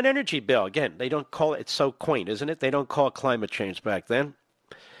climate energy bill. Again, they don't call it, it's so quaint, isn't it? They don't call it climate change back then.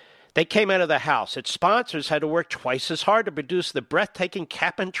 They came out of the House. Its sponsors had to work twice as hard to produce the breathtaking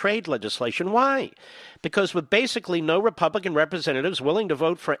cap-and-trade legislation. Why? Because with basically no Republican representatives willing to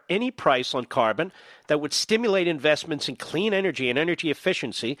vote for any price on carbon that would stimulate investments in clean energy and energy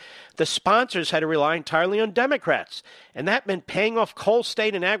efficiency, the sponsors had to rely entirely on Democrats. And that meant paying off coal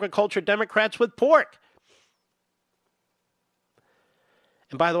state and agriculture Democrats with pork.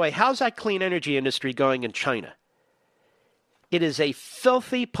 And by the way, how's that clean energy industry going in China? It is a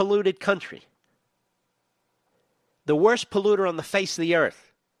filthy, polluted country. The worst polluter on the face of the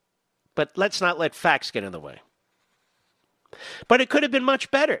earth. But let's not let facts get in the way. But it could have been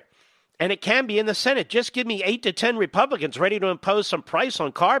much better. And it can be in the Senate. Just give me 8 to 10 Republicans ready to impose some price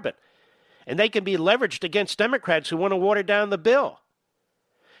on carbon. And they can be leveraged against Democrats who want to water down the bill.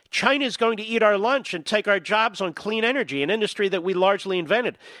 China is going to eat our lunch and take our jobs on clean energy, an industry that we largely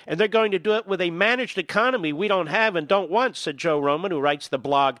invented. And they're going to do it with a managed economy we don't have and don't want, said Joe Roman, who writes the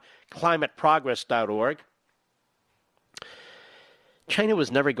blog climateprogress.org. China was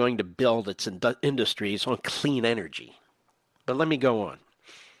never going to build its industries on clean energy. But let me go on.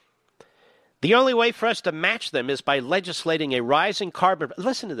 The only way for us to match them is by legislating a rising carbon...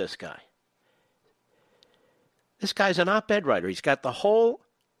 Listen to this guy. This guy's an op-ed writer. He's got the whole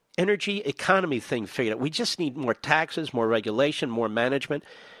energy economy thing figured out. We just need more taxes, more regulation, more management.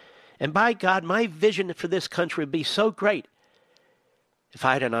 And by God, my vision for this country would be so great if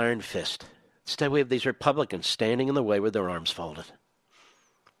I had an iron fist. Instead, we have these Republicans standing in the way with their arms folded.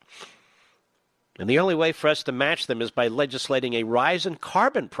 And the only way for us to match them is by legislating a rise in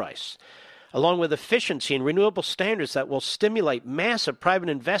carbon price, along with efficiency and renewable standards that will stimulate massive private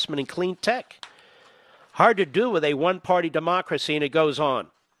investment in clean tech. Hard to do with a one-party democracy, and it goes on.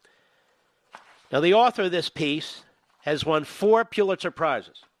 Now, the author of this piece has won 4 Pulitzer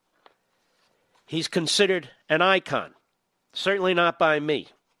Prizes. He's considered an icon, certainly not by me.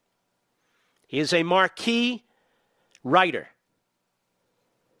 He is a marquee writer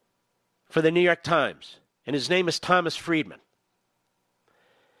for the New York Times, and his name is Thomas Friedman.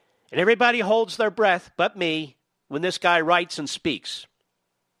 And everybody holds their breath but me when this guy writes and speaks.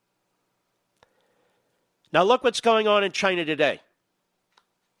 Now, look what's going on in China today.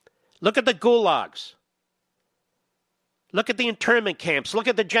 Look at the gulags. Look at the internment camps. Look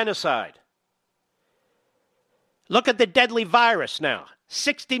at the genocide. Look at the deadly virus now.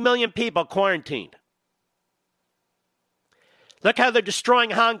 60 million people quarantined. Look how they're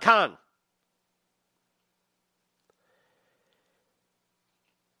destroying Hong Kong.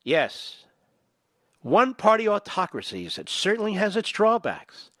 Yes, one-party autocracies, it certainly has its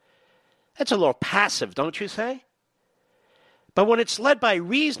drawbacks. That's a little passive, don't you say? But when it's led by a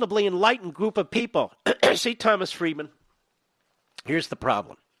reasonably enlightened group of people, see Thomas Friedman, here's the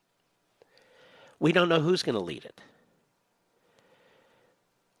problem. We don't know who's going to lead it.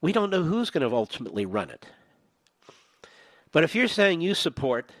 We don't know who's going to ultimately run it. But if you're saying you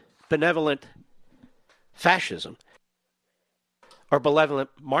support benevolent fascism or benevolent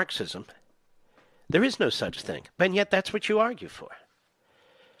Marxism, there is no such thing. And yet that's what you argue for.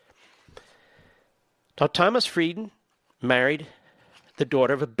 Now, Thomas Friedman married the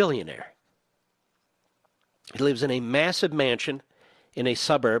daughter of a billionaire. He lives in a massive mansion in a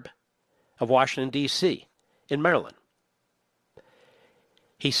suburb of Washington, D.C., in Maryland.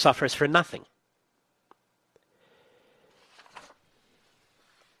 He suffers for nothing.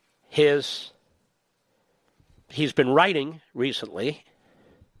 He's been writing recently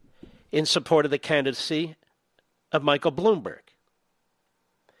in support of the candidacy of Michael Bloomberg,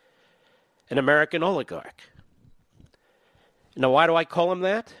 an American oligarch. Now, why do I call him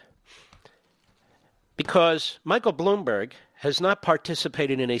that? Because Michael Bloomberg has not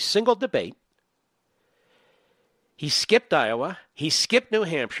participated in a single debate. He skipped Iowa. He skipped New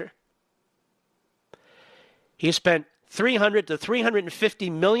Hampshire. He spent $300 to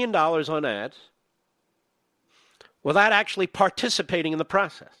 $350 million on ads without actually participating in the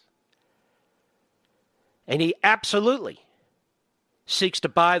process. And he absolutely seeks to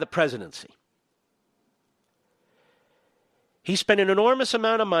buy the presidency. He spent an enormous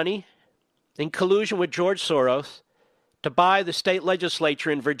amount of money in collusion with George Soros to buy the state legislature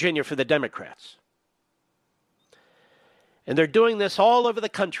in Virginia for the Democrats. And they're doing this all over the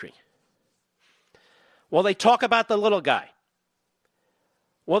country. Well, they talk about the little guy.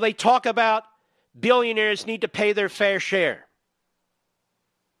 Well, they talk about billionaires need to pay their fair share.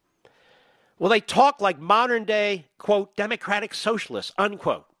 Well, they talk like modern day, quote, democratic socialists,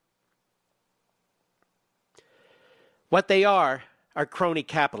 unquote. What they are crony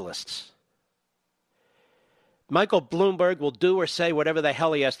capitalists. Michael Bloomberg will do or say whatever the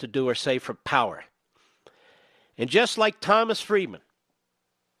hell he has to do or say for power. And just like Thomas Friedman,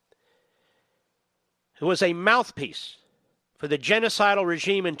 who was a mouthpiece for the genocidal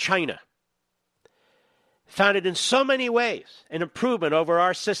regime in China, found it in so many ways an improvement over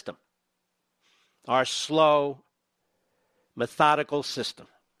our system, our slow, methodical system.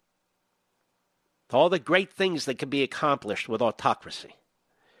 All the great things that can be accomplished with autocracy.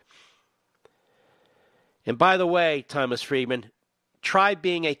 And by the way, Thomas Friedman, try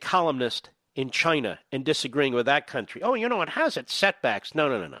being a columnist in China and disagreeing with that country. Oh, it has its setbacks.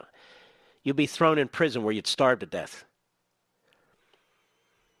 No. You'd be thrown in prison where you'd starve to death.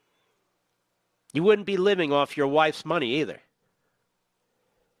 You wouldn't be living off your wife's money either.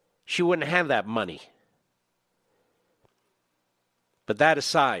 She wouldn't have that money. But that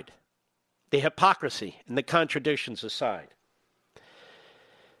aside, the hypocrisy and the contradictions aside,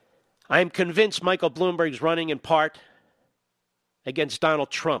 I am convinced Michael Bloomberg's running in part against Donald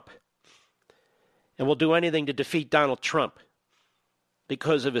Trump and will do anything to defeat Donald Trump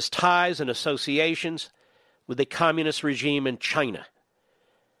because of his ties and associations with the communist regime in China,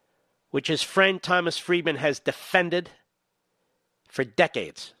 which his friend Thomas Friedman has defended for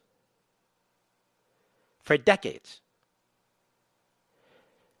decades. For decades.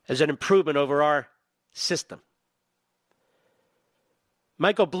 As an improvement over our system.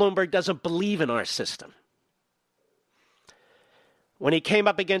 Michael Bloomberg doesn't believe in our system. When he came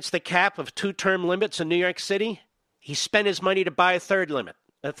up against the cap of 2-term limits in New York City, he spent his money to buy a third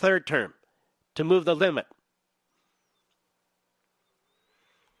term, to move the limit.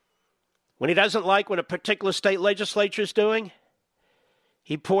 When he doesn't like what a particular state legislature is doing,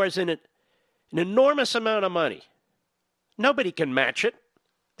 he pours in an enormous amount of money. Nobody can match it.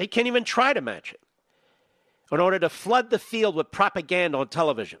 They can't even try to match it. In order to flood the field with propaganda on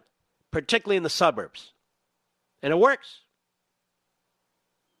television, particularly in the suburbs. And it works.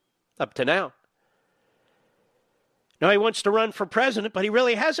 Up to now. Now he wants to run for president, but he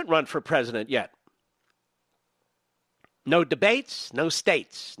really hasn't run for president yet. No debates, no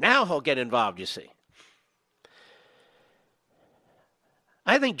states. Now he'll get involved, you see.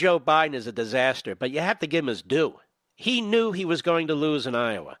 I think Joe Biden is a disaster, but you have to give him his due. He knew he was going to lose in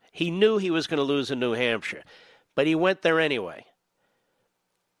Iowa. He knew he was going to lose in New Hampshire. But he went there anyway.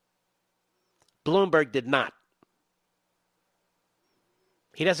 Bloomberg did not.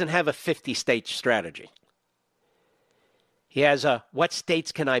 He doesn't have a 50-state strategy. He has a what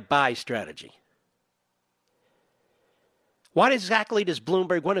states can I buy strategy. Why exactly does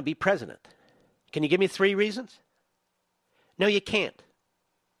Bloomberg want to be president? Can you give me 3 reasons? No, you can't.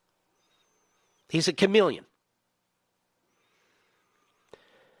 He's a chameleon.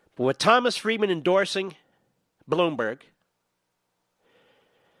 But with Thomas Friedman endorsing Bloomberg,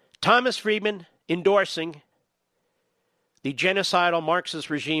 Thomas Friedman endorsing the genocidal Marxist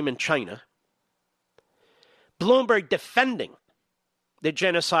regime in China, Bloomberg defending the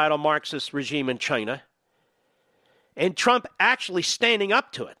genocidal Marxist regime in China, and Trump actually standing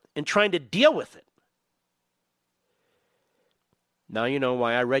up to it and trying to deal with it. Now you know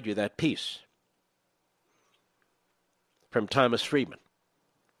why I read you that piece from Thomas Friedman.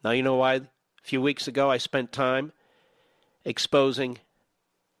 Now you know why a few weeks ago I spent time exposing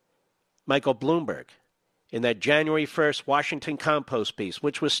Michael Bloomberg in that January 1st Washington Compost piece,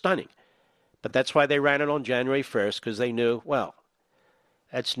 which was stunning. But that's why they ran it on January 1st, because they knew, well,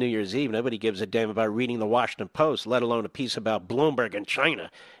 that's New Year's Eve. Nobody gives a damn about reading the Washington Post, let alone a piece about Bloomberg and China.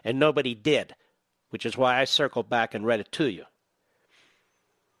 And nobody did, which is why I circled back and read it to you.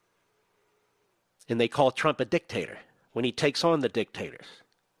 And they call Trump a dictator when he takes on the dictators.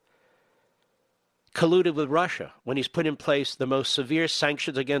 Colluded with Russia when he's put in place the most severe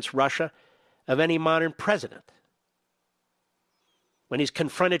sanctions against Russia of any modern president. When he's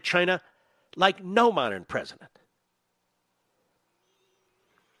confronted China like no modern president.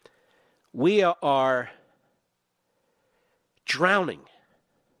 We are drowning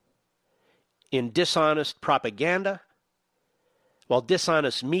in dishonest propaganda, while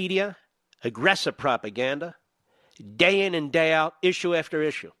dishonest media, aggressive propaganda, day in and day out, issue after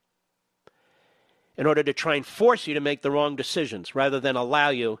issue, in order to try and force you to make the wrong decisions rather than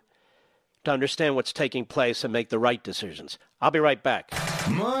allow you to understand what's taking place and make the right decisions. I'll be right back.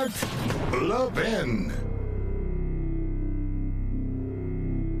 Mark Levin.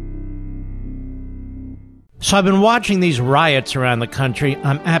 So I've been watching these riots around the country.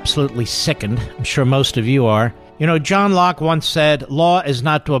 I'm absolutely sickened. I'm sure most of you are. You know, John Locke once said, law is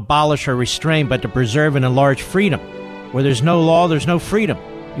not to abolish or restrain, but to preserve and enlarge freedom. Where there's no law, there's no freedom.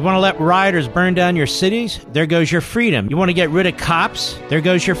 You want to let rioters burn down your cities? There goes your freedom. You want to get rid of cops? There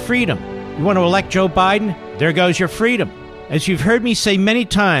goes your freedom. You want to elect Joe Biden? There goes your freedom. As you've heard me say many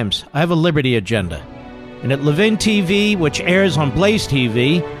times, I have a liberty agenda. And at Levin TV, which airs on Blaze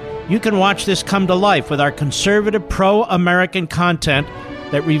TV, you can watch this come to life with our conservative, pro-American content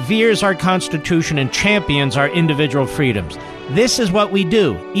that reveres our Constitution and champions our individual freedoms. This is what we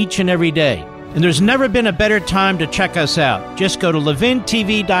do each and every day. And there's never been a better time to check us out. Just go to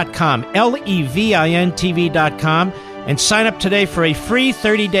levintv.com, Levin TV.com, and sign up today for a free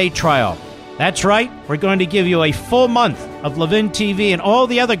 30-day trial. That's right, we're going to give you a full month of Levin TV and all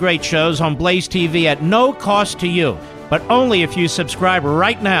the other great shows on Blaze TV at no cost to you, but only if you subscribe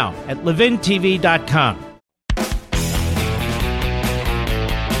right now at levintv.com.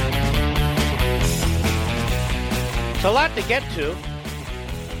 It's a lot to get to,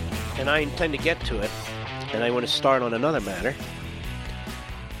 and I intend to get to it, and I want to start on another matter,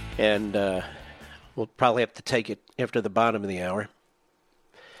 and we'll probably have to take it after the bottom of the hour.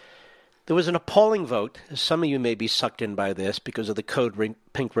 There was an appalling vote. Some of you may be sucked in by this because of the Code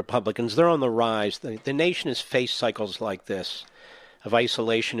Pink Republicans. They're on the rise. The nation has faced cycles like this of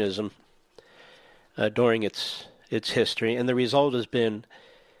isolationism during its history, and the result has been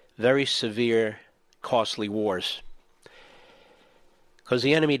very severe, costly wars. Because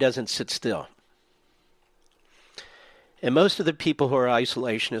the enemy doesn't sit still. And most of the people who are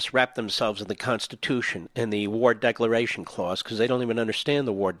isolationists wrap themselves in the Constitution and the War Declaration Clause because they don't even understand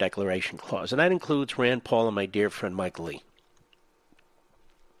the War Declaration Clause. And that includes Rand Paul and my dear friend Mike Lee.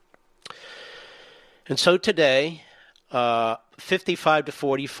 And so today, 55 to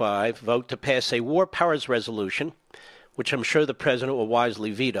 45 vote to pass a War Powers Resolution, which I'm sure the president will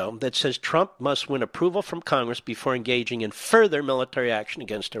wisely veto, that says Trump must win approval from Congress before engaging in further military action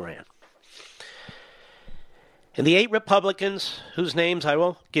against Iran. And the 8 Republicans, whose names I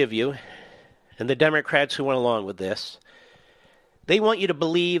will give you, and the Democrats who went along with this, they want you to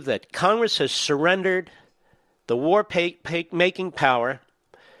believe that Congress has surrendered the war-making power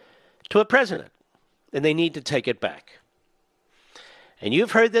to a president, and they need to take it back. And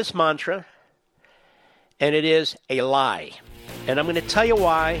you've heard this mantra, and it is a lie. And I'm going to tell you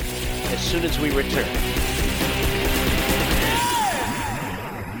why as soon as we return.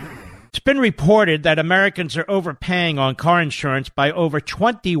 It's been reported that Americans are overpaying on car insurance by over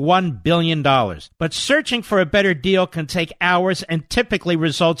 $21 billion. But searching for a better deal can take hours and typically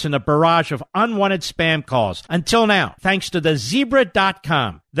results in a barrage of unwanted spam calls. Until now, thanks to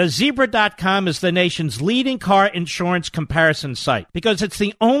thezebra.com. TheZebra.com is the nation's leading car insurance comparison site because it's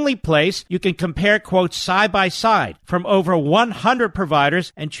the only place you can compare quotes side by side from over 100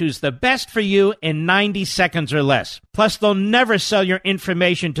 providers and choose the best for you in 90 seconds or less. Plus, they'll never sell your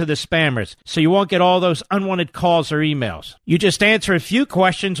information to the spammers, so you won't get all those unwanted calls or emails. You just answer a few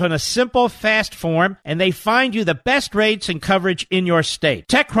questions on a simple, fast form, and they find you the best rates and coverage in your state.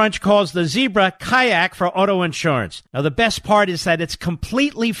 TechCrunch calls the Zebra Kayak for auto insurance. Now, the best part is that it's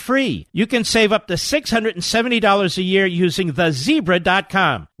completely completely free. You can save up to $670 a year using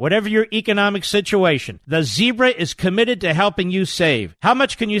thezebra.com. Whatever your economic situation, The Zebra is committed to helping you save. How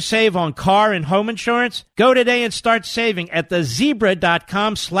much can you save on car and home insurance? Go today and start saving at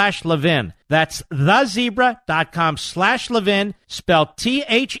thezebra.com/Levin. That's thezebra.com/Levin, spelled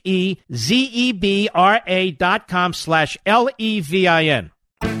THEZEBRA.com/LEVIN.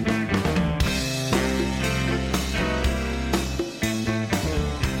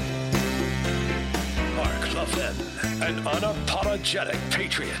 An unapologetic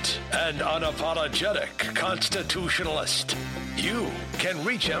patriot and unapologetic constitutionalist. You can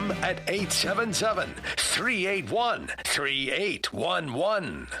reach him at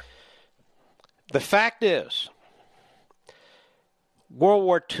 877-381-3811. The fact is, World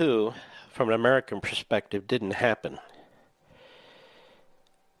War II, from an American perspective, didn't happen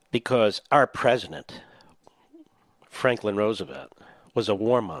because our president, Franklin Roosevelt, was a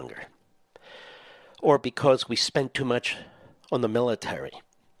warmonger, or because we spent too much on the military,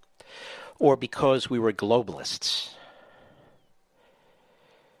 or because we were globalists.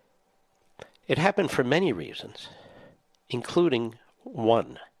 It happened for many reasons, including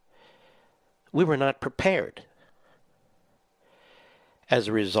one: we were not prepared. As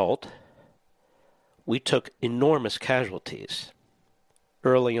a result, we took enormous casualties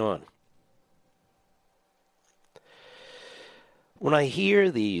early on. When I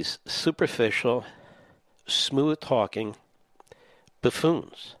hear these superficial, smooth-talking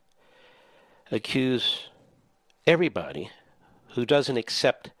buffoons accuse everybody who doesn't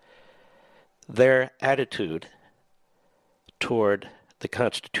accept their attitude toward the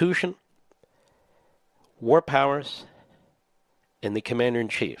Constitution, war powers, and the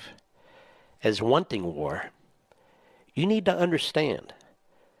Commander-in-Chief as wanting war, you need to understand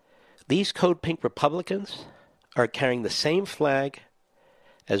these Code Pink Republicans are carrying the same flag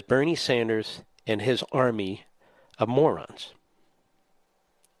as Bernie Sanders and his army of morons.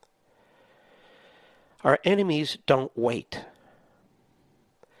 Our enemies don't wait.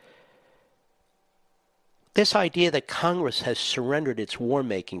 This idea that Congress has surrendered its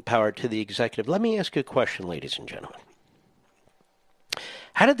war-making power to the executive. Let me ask you a question, ladies and gentlemen.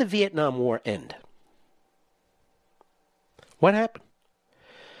 How did the Vietnam War end? What happened?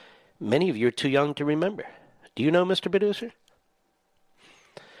 Many of you are too young to remember. Do you know, Mr. Producer?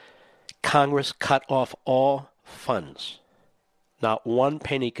 Congress cut off all funds. Not one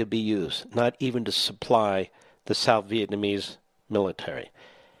penny could be used, not even to supply the South Vietnamese military.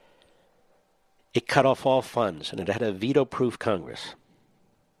 It cut off all funds, and it had a veto-proof Congress.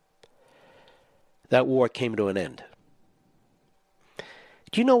 That war came to an end.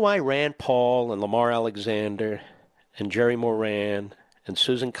 Do you know why Rand Paul and Lamar Alexander and Jerry Moran and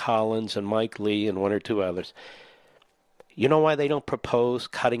Susan Collins and Mike Lee and one or two others, you know why they don't propose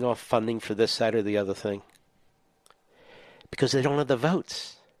cutting off funding for this, that, or the other thing? Because they don't have the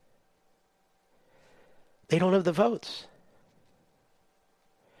votes. They don't have the votes.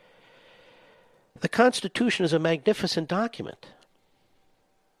 The Constitution is a magnificent document.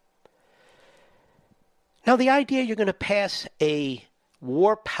 Now, the idea you're going to pass a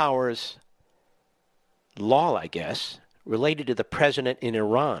war powers law, I guess, related to the president in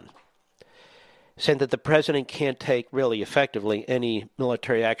Iran, saying that the president can't take really effectively any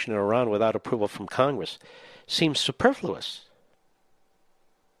military action in Iran without approval from Congress, seems superfluous.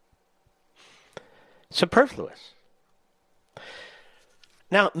 Superfluous.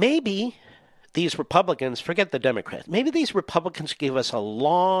 Now, maybe these Republicans, forget the Democrats, maybe these Republicans give us a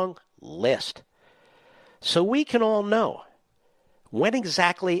long list so we can all know when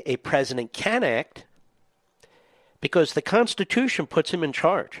exactly a president can act, because the Constitution puts him in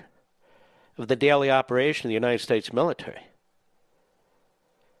charge of the daily operation of the United States military.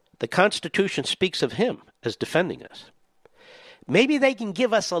 The Constitution speaks of him as defending us. Maybe they can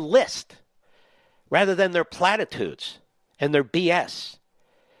give us a list rather than their platitudes and their BS,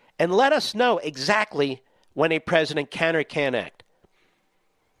 and let us know exactly when a president can or can't act.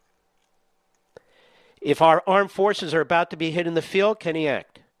 If our armed forces are about to be hit in the field, can he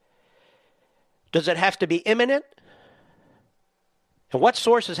act? Does it have to be imminent? And what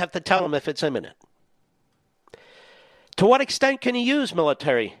sources have to tell him if it's imminent? To what extent can he use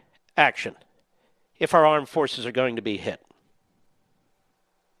military action if our armed forces are going to be hit?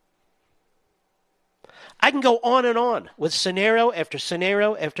 I can go on with scenario after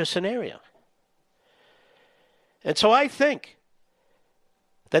scenario after scenario. And so I think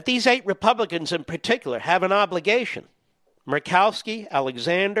that these 8 Republicans in particular have an obligation. Murkowski,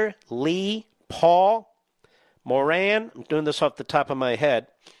 Alexander, Lee, Paul, Moran, I'm doing this off the top of my head,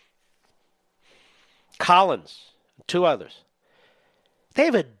 Collins, 2 others. They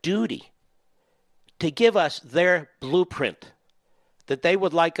have a duty to give us their blueprint that they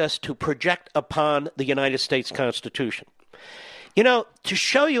would like us to project upon the United States Constitution. You know, to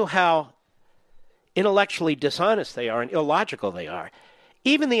show you how intellectually dishonest they are and illogical they are,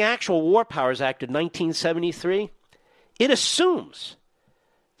 even the actual War Powers Act of 1973, it assumes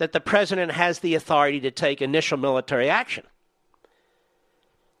that the president has the authority to take initial military action.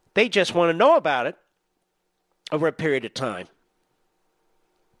 They just want to know about it over a period of time.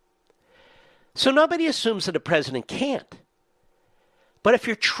 So nobody assumes that a president can't. But if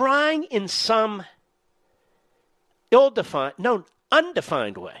you're trying in some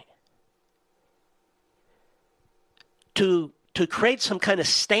undefined way to create some kind of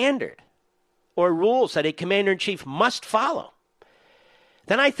standard or rules that a commander-in-chief must follow,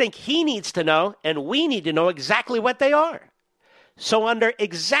 then I think he needs to know, and we need to know exactly what they are. So under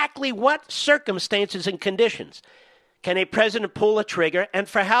exactly what circumstances and conditions can a president pull a trigger, and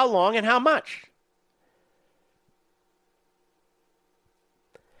for how long and how much?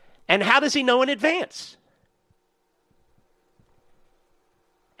 And how does he know in advance?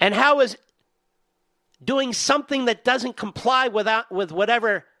 And how is doing something that doesn't comply with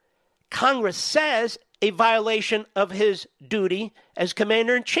whatever Congress says a violation of his duty as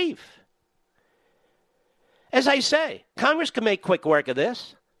commander-in-chief? As I say, Congress can make quick work of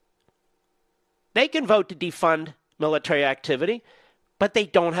this. They can vote to defund military activity, but they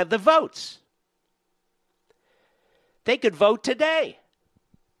don't have the votes. They could vote today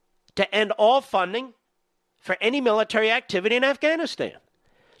to end all funding for any military activity in Afghanistan.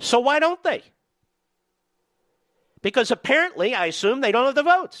 So why don't they? Because apparently, I assume, they don't have the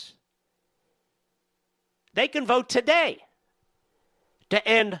votes. They can vote today to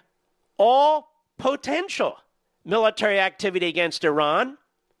end all potential military activity against Iran.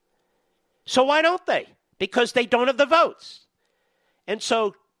 So why don't they? Because they don't have the votes. And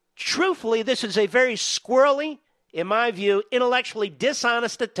so, truthfully, this is a very squirrely, in my view, intellectually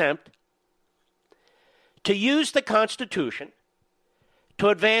dishonest attempt to use the Constitution to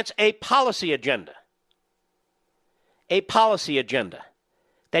advance a policy agenda. A policy agenda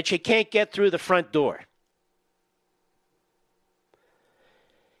that you can't get through the front door.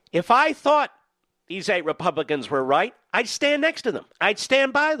 If I thought these 8 Republicans were right, I'd stand next to them. I'd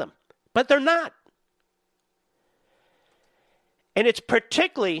stand by them. But they're not. And it's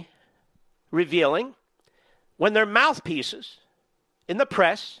particularly revealing when their mouthpieces in the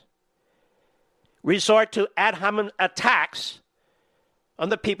press resort to ad hominem attacks on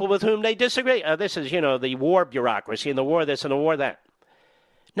the people with whom they disagree. This is, the war bureaucracy and the war this and the war that.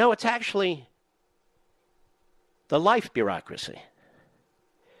 No, it's actually the life bureaucracy.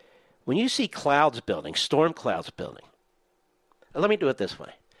 When you see clouds building, storm clouds building, let me do it this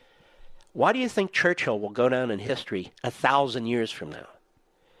way. Why do you think Churchill will go down in history 1,000 years from now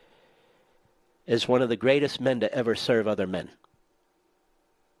as one of the greatest men to ever serve other men?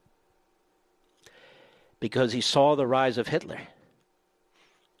 Because he saw the rise of Hitler.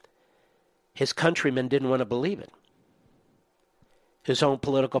 His countrymen didn't want to believe it. His own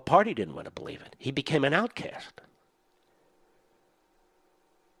political party didn't want to believe it. He became an outcast.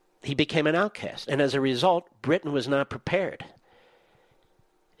 And as a result, Britain was not prepared.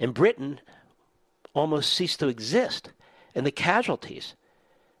 And Britain almost ceased to exist. And the casualties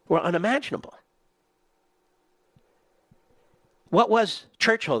were unimaginable. What was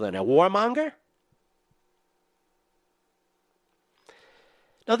Churchill then? A warmonger?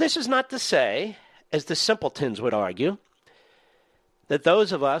 Now, this is not to say, as the simpletons would argue, that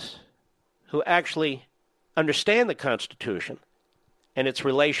those of us who actually understand the Constitution and its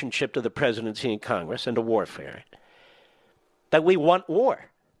relationship to the presidency and Congress and to warfare, that we want war.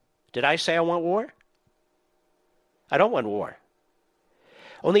 Did I say I want war? I don't want war.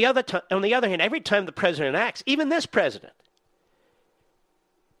 On the other hand, every time the president acts, even this president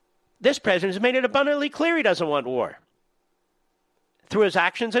has made it abundantly clear he doesn't want war through his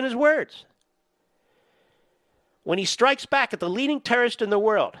actions and his words. When he strikes back at the leading terrorist in the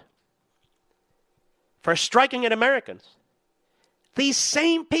world for striking at Americans, these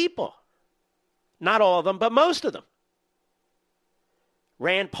same people, not all of them, but most of them,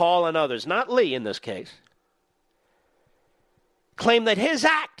 Rand Paul and others, not Lee in this case, claim that his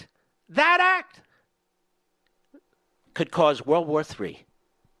act, that act, could cause World War III.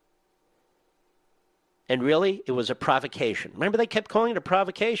 And really, it was a provocation. Remember, they kept calling it a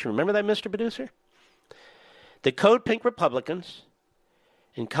provocation. Remember that, Mr. Producer? The Code Pink Republicans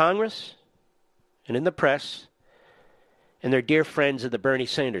in Congress and in the press and their dear friends of the Bernie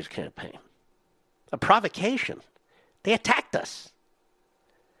Sanders campaign. A provocation. They attacked us.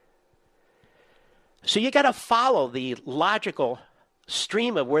 So you got to follow the logical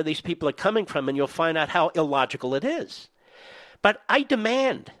stream of where these people are coming from, and you'll find out how illogical it is. But I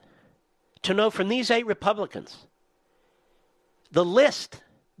demand to know from these 8 Republicans the list,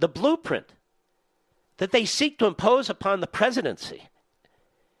 the blueprint that they seek to impose upon the presidency,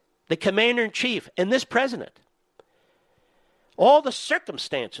 the commander-in-chief, and this president. All the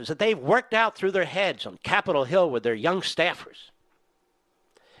circumstances that they've worked out through their heads on Capitol Hill with their young staffers,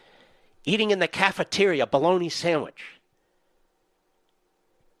 eating in the cafeteria a bologna sandwich,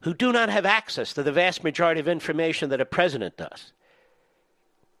 who do not have access to the vast majority of information that a president does,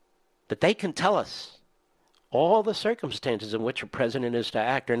 that they can tell us all the circumstances in which a president is to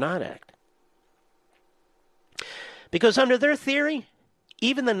act or not act. Because under their theory,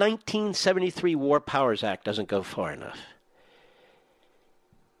 even the 1973 War Powers Act doesn't go far enough,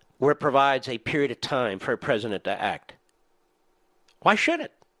 where it provides a period of time for a president to act. Why should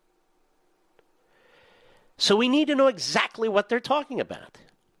it? So we need to know exactly what they're talking about.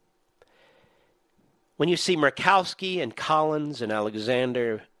 When you see Murkowski and Collins and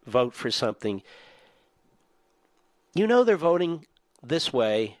Alexander vote for something, you know they're voting this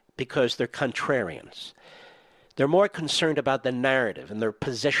way because they're contrarians. They're more concerned about the narrative and their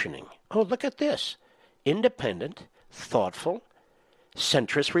positioning. Oh, look at this. Independent, thoughtful,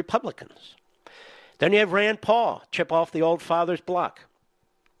 centrist Republicans. Then you have Rand Paul, chip off the old father's block.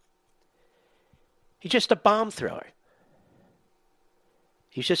 He's just a bomb thrower.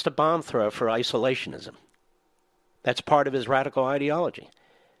 He's just a bomb thrower for isolationism. That's part of his radical ideology.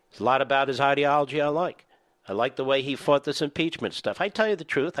 There's a lot about his ideology I like. I like the way he fought this impeachment stuff. I tell you the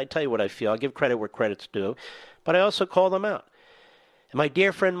truth. I tell you what I feel. I give credit where credit's due. But I also call them out. And my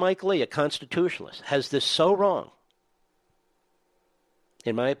dear friend Mike Lee, a constitutionalist, has this so wrong,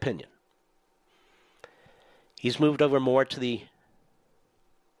 in my opinion. He's moved over more to the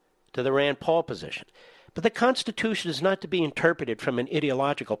Rand Paul position. But the Constitution is not to be interpreted from an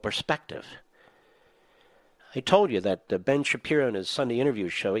ideological perspective. I told you that Ben Shapiro in his Sunday interview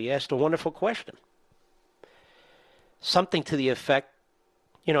show, he asked a wonderful question. Something to the effect,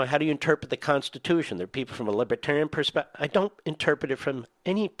 how do you interpret the Constitution? There are people from a libertarian perspective. I don't interpret it from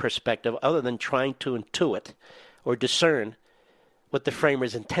any perspective other than trying to intuit or discern what the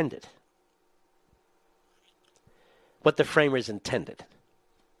framers intended. What the framers intended.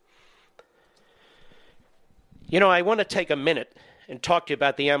 I want to take a minute and talk to you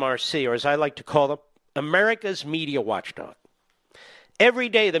about the MRC, or as I like to call them, America's Media Watchdog. Every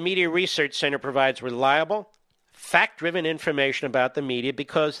day, the Media Research Center provides reliable, fact-driven information about the media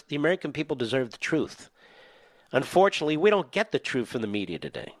because the American people deserve the truth. Unfortunately, we don't get the truth from the media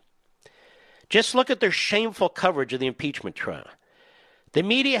today. Just look at their shameful coverage of the impeachment trial. The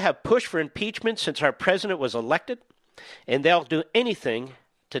media have pushed for impeachment since our president was elected, and they'll do anything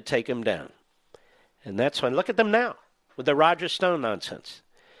to take him down. And that's why, look at them now, with the Roger Stone nonsense.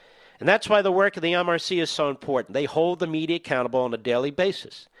 And that's why the work of the MRC is so important. They hold the media accountable on a daily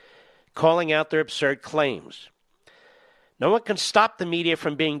basis, calling out their absurd claims. No one can stop the media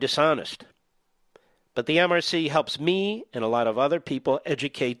from being dishonest. But the MRC helps me and a lot of other people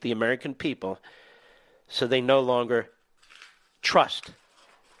educate the American people so they no longer trust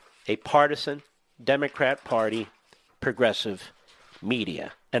a partisan Democrat Party progressive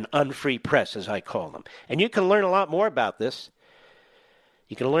media, an unfree press, as I call them. And you can learn a lot more about this.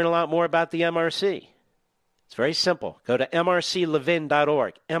 You can learn a lot more about the MRC. It's very simple. Go to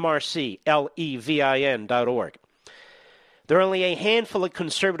mrclevin.org, mrclevin.org. There are only a handful of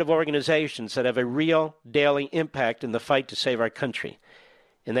conservative organizations that have a real daily impact in the fight to save our country,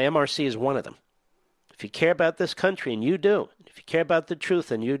 and the MRC is one of them. If you care about this country, and you do, if you care about the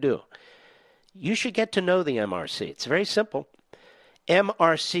truth, and you do, you should get to know the MRC. It's very simple.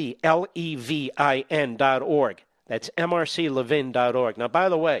 mrclevin.org. That's mrclevin.org. Now, by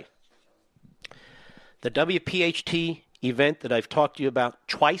the way, the WPHT event that I've talked to you about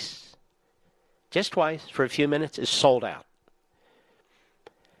twice, just twice, for a few minutes, is sold out.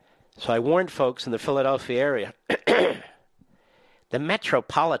 So I warned folks in the Philadelphia area, the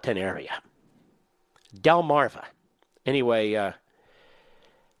metropolitan area, Delmarva, anyway,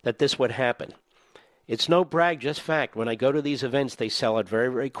 that this would happen. It's no brag, just fact. When I go to these events, they sell out very,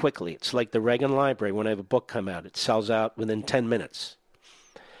 very quickly. It's like the Reagan Library. When I have a book come out, it sells out within 10 minutes.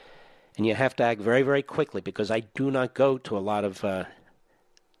 And you have to act very, very quickly because I do not go to a lot of to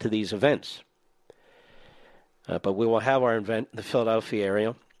these events. But we will have our event in the Philadelphia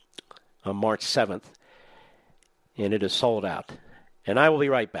area on March 7th, and it is sold out. And I will be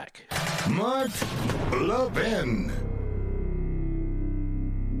right back. Mark Levin.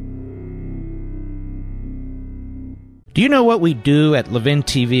 Do you know what we do at Levin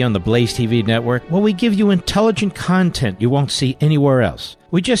TV on the Blaze TV network? Well, we give you intelligent content you won't see anywhere else.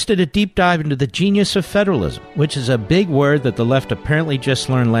 We just did a deep dive into the genius of federalism, which is a big word that the left apparently just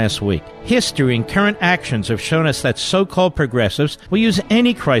learned last week. History and current actions have shown us that so-called progressives will use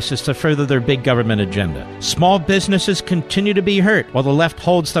any crisis to further their big government agenda. Small businesses continue to be hurt, while the left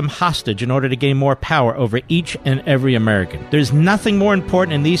holds them hostage in order to gain more power over each and every American. There's nothing more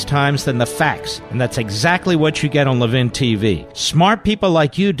important in these times than the facts, and that's exactly what you get on Levin TV. Smart people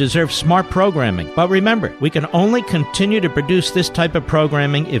like you deserve smart programming, but remember, we can only continue to produce this type of programming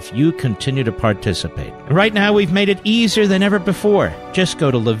if you continue to participate. And right now, we've made it easier than ever before. Just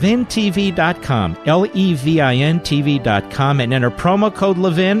go to levintv.com, LEVIN-TV.com, and enter promo code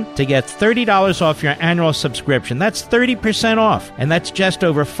Levin to get $30 off your annual subscription. That's 30% off, and that's just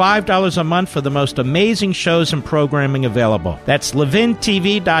over $5 a month for the most amazing shows and programming available. That's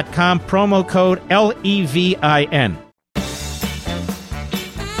levintv.com, promo code LEVIN.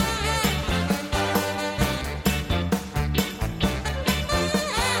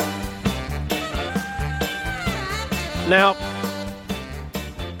 Now,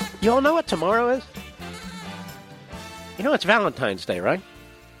 you all know what tomorrow is? You know, it's Valentine's Day, right?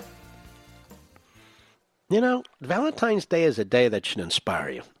 You know, Valentine's Day is a day that should inspire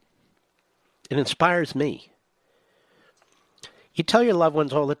you. It inspires me. You tell your loved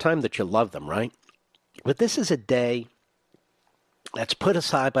ones all the time that you love them, right? But this is a day that's put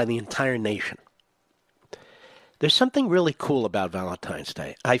aside by the entire nation. There's something really cool about Valentine's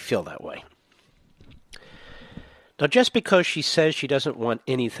Day. I feel that way. Now, just because she says she doesn't want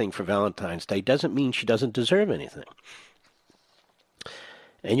anything for Valentine's Day doesn't mean she doesn't deserve anything.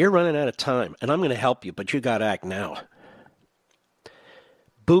 And you're running out of time, and I'm going to help you, but you got to act now.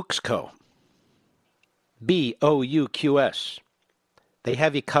 Booksco. B-O-U-Q-S. They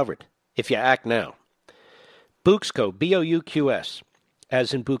have you covered if you act now. Booksco, B-O-U-Q-S,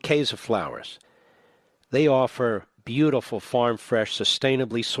 as in bouquets of flowers. They offer beautiful farm-fresh,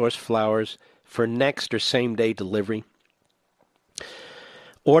 sustainably sourced flowers for next or same-day delivery.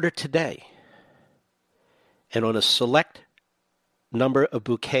 Order today. And on a select number of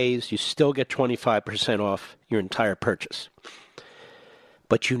bouquets, you still get 25% off your entire purchase.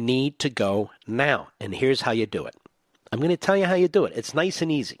 But you need to go now. And here's how you do it. I'm going to tell you how you do it. It's nice and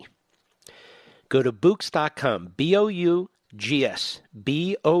easy. Go to Books.com, B-O-U-G-S,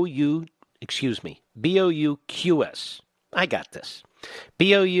 B-O-U-Q-S. I got this.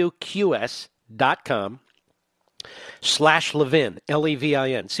 BOUQS.com/Levin,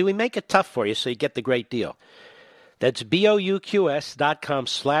 L-E-V-I-N. See, we make it tough for you so you get the great deal. That's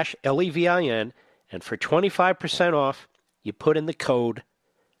BOUQS.com/Levin, and for 25% off, you put in the code,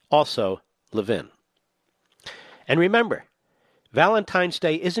 also Levin. And remember, Valentine's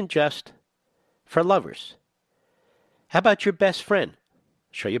Day isn't just for lovers. How about your best friend?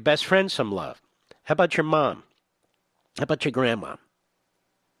 Show your best friend some love. How about your mom? How about your grandma?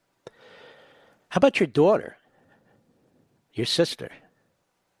 How about your daughter? Your sister?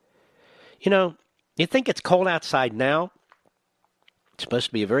 You know, you think it's cold outside now? It's supposed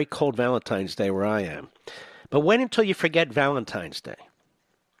to be a very cold Valentine's Day where I am. But wait until you forget Valentine's Day.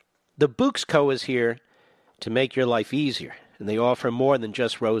 The Books Co. is here to make your life easier, and they offer more than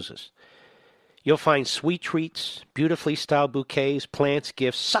just roses. You'll find sweet treats, beautifully styled bouquets, plants,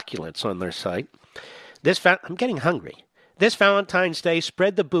 gifts, succulents on their site. I'm getting hungry. This Valentine's Day,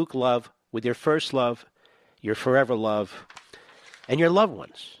 spread the book love with your first love, your forever love, and your loved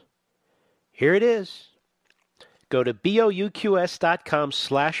ones. Here it is. Go to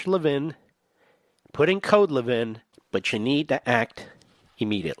BOUQS.com/Levin, put in code Levin, but you need to act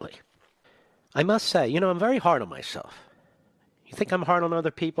immediately. I must say, I'm very hard on myself. You think I'm hard on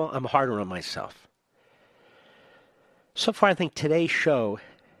other people? I'm harder on myself. So far, I think today's show,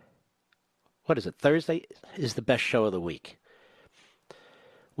 Thursday, is the best show of the week.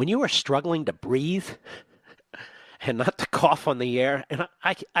 When you are struggling to breathe and not to cough on the air, and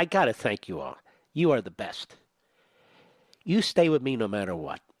I got to thank you all. You are the best. You stay with me no matter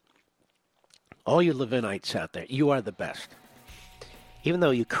what. All you Levinites out there, you are the best. Even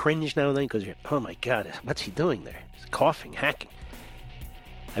though you cringe now and then because you're, oh my God, what's he doing there? He's coughing, hacking.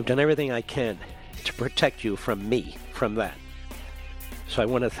 I've done everything I can to protect you from me, from that. So I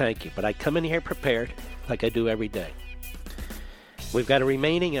want to thank you. But I come in here prepared like I do every day. We've got a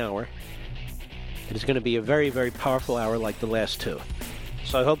remaining hour. It is going to be a very, very powerful hour like the last two.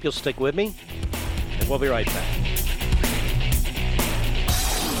 So I hope you'll stick with me, and we'll be right back.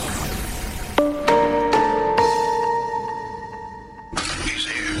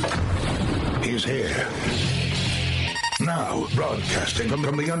 He's here. Now, Now, broadcasting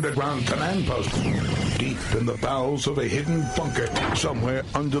from the underground command post, deep in the bowels of a hidden bunker, somewhere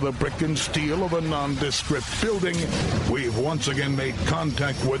under the brick and steel of a nondescript building, we've once again made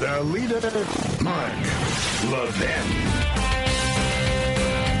contact with our leader, Mark Levin.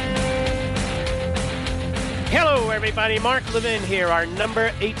 Hello, everybody. Mark Levin here. Our number,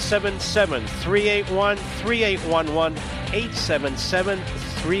 877-381-3811,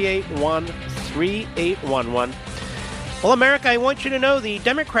 877-381-3811. Well, America, I want you to know the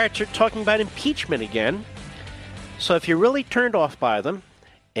Democrats are talking about impeachment again. So if you're really turned off by them,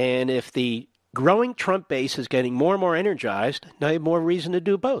 and if the growing Trump base is getting more and more energized, now you have more reason to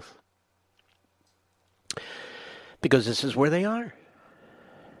do both. Because this is where they are.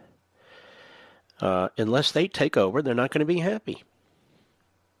 Unless they take over, they're not going to be happy.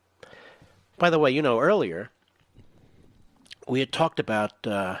 By the way, earlier, we had talked about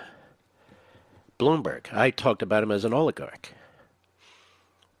Bloomberg. I talked about him as an oligarch.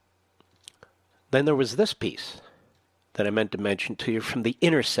 Then there was this piece that I meant to mention to you from The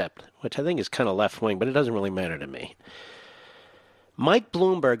Intercept, which I think is kind of left-wing, but it doesn't really matter to me. Mike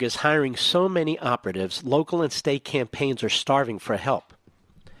Bloomberg is hiring so many operatives, local and state campaigns are starving for help.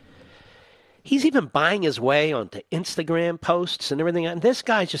 He's even buying his way onto Instagram posts and everything. And this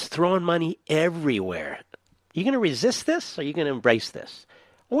guy's just throwing money everywhere. You going to resist this or are you going to embrace this?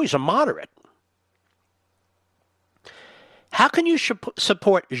 Oh, he's a moderate. How can you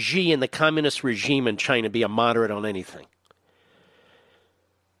support Xi and the communist regime in China be a moderate on anything?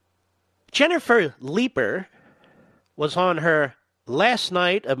 Jennifer Leeper was on her last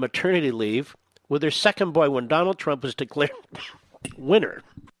night of maternity leave with her second boy when Donald Trump was declared winner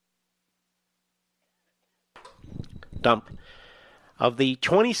of the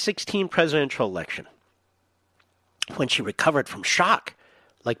 2016 presidential election, when she recovered from shock,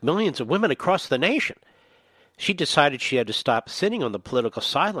 like millions of women across the nation. She decided she had to stop sitting on the political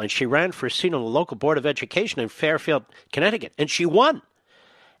sideline. She ran for a seat on the local board of education in Fairfield, Connecticut, and she won.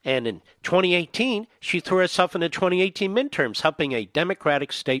 And in 2018, she threw herself in the 2018 midterms, helping a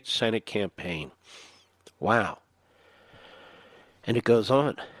Democratic state Senate campaign. Wow. And it goes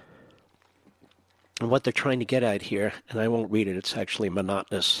on. And what they're trying to get at here, and I won't read it, it's actually a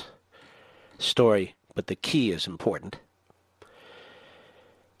monotonous story, but the key is important.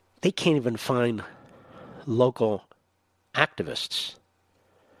 They can't even find local activists,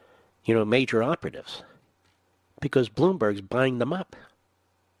 major operatives, because Bloomberg's buying them up.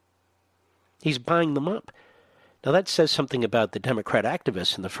 He's buying them up. Now that says something about the Democrat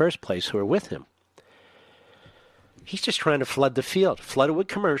activists in the first place who are with him. He's just trying to flood the field, flood it with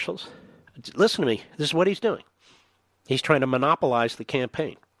commercials. Listen to me. This is what he's doing. He's trying to monopolize the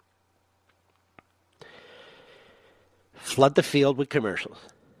campaign. Flood the field with commercials.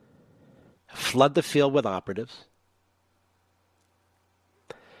 Flood the field with operatives.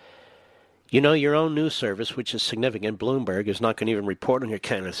 Your own news service, which is significant, Bloomberg, is not going to even report on your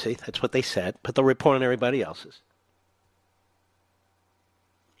candidacy. That's what they said. But they'll report on everybody else's.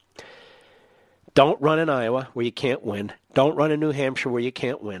 Don't run in Iowa where you can't win. Don't run in New Hampshire where you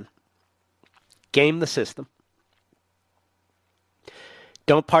can't win. Game the system.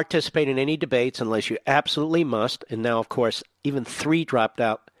 Don't participate in any debates unless you absolutely must. And now, of course, even 3 dropped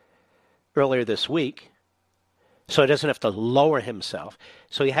out earlier this week. So he doesn't have to lower himself.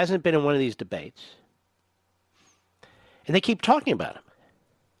 So he hasn't been in one of these debates. And they keep talking about him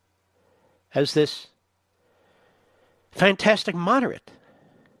as this fantastic moderate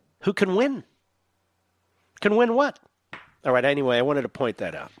who can win. Can win what? All right, anyway, I wanted to point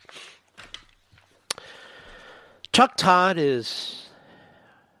that out. Chuck Todd is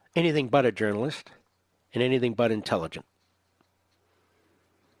anything but a journalist and anything but intelligent.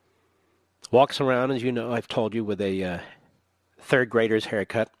 Walks around, as you know, I've told you, with a third grader's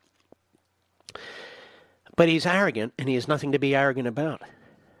haircut. But he's arrogant, and he has nothing to be arrogant about.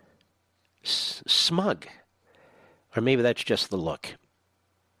 Smug. Or maybe that's just the look.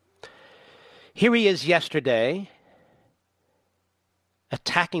 Here he is yesterday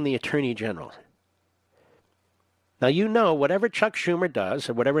attacking the Attorney General. Now, whatever Chuck Schumer does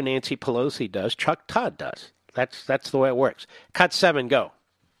or whatever Nancy Pelosi does, Chuck Todd does. That's the way it works. Cut 7, go.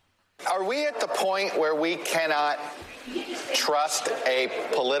 Are we at the point where we cannot trust a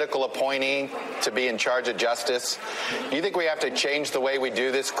political appointee to be in charge of justice? Do you think we have to change the way we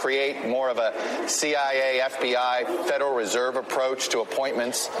do this, create more of a CIA, FBI, Federal Reserve approach to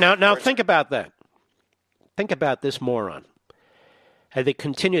appointments? Now think about that. Think about this moron. As they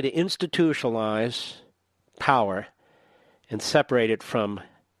continue to institutionalize power and separate it from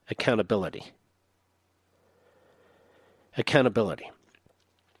accountability. Accountability.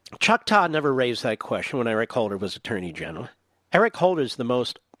 Chuck Todd never raised that question when Eric Holder was Attorney General. Eric Holder is the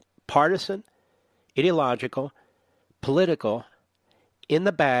most partisan, ideological, political,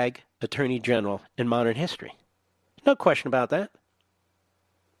 in-the-bag attorney general in modern history. No question about that.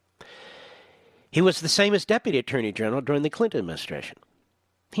 He was the same as deputy attorney general during the Clinton administration.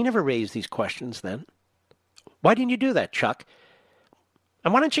 He never raised these questions then. Why didn't you do that, Chuck?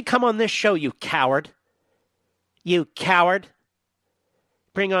 And why don't you come on this show, you coward? You coward.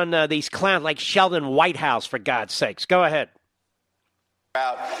 Bring on these clowns like Sheldon Whitehouse, for God's sakes. Go ahead.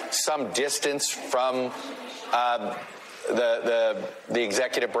 About some distance from the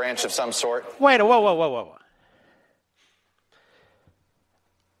executive branch of some sort? Wait, whoa.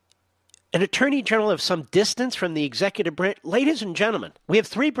 An attorney general of some distance from the executive branch? Ladies and gentlemen, we have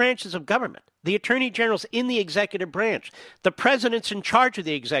three branches of government. The attorney general's in the executive branch. The president's in charge of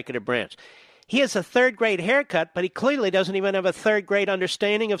the executive branch. He has a third-grade haircut, but he clearly doesn't even have a third-grade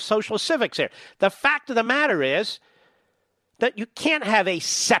understanding of social civics here. The fact of the matter is that you can't have a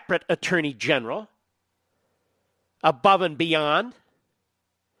separate attorney general above and beyond.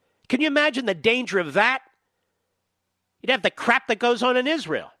 Can you imagine the danger of that? You'd have the crap that goes on in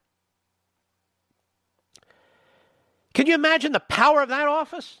Israel. Can you imagine the power of that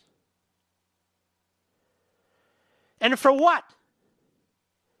office? And for what?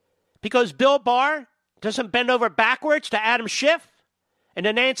 Because Bill Barr doesn't bend over backwards to Adam Schiff and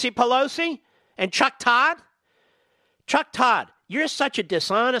to Nancy Pelosi and Chuck Todd? Chuck Todd, you're such a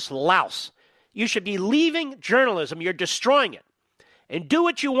dishonest louse. You should be leaving journalism. You're destroying it. And do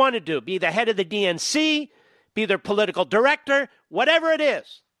what you want to do. Be the head of the DNC, be their political director, whatever it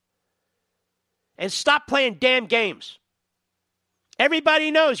is. And stop playing damn games. Everybody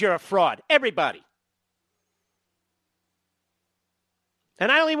knows you're a fraud. Everybody.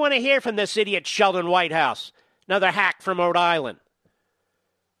 And I only want to hear from this idiot Sheldon Whitehouse, another hack from Rhode Island.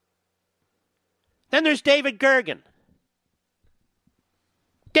 Then there's David Gergen.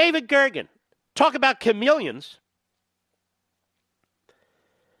 David Gergen. Talk about chameleons.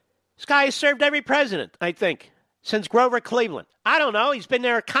 This guy has served every president, I think, since Grover Cleveland. I don't know. He's been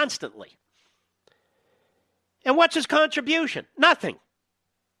there constantly. And what's his contribution? Nothing.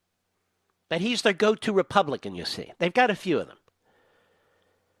 But he's their go-to Republican, you see. They've got a few of them.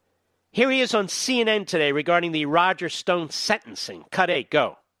 Here he is on CNN today regarding the Roger Stone sentencing. Cut 8,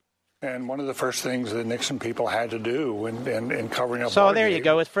 go. And one of the first things the Nixon people had to do in covering up So Watergate. there you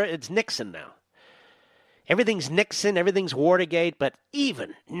go. It's Nixon now. Everything's Nixon, everything's Watergate, but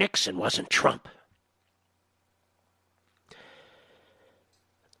even Nixon wasn't Trump.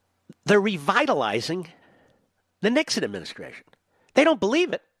 They're revitalizing the Nixon administration. They don't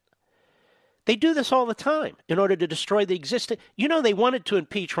believe it. They do this all the time in order to destroy the existing. You know, they wanted to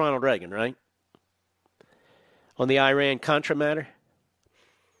impeach Ronald Reagan, right? On the Iran-Contra matter.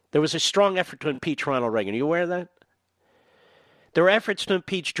 There was a strong effort to impeach Ronald Reagan. Are you aware of that? There were efforts to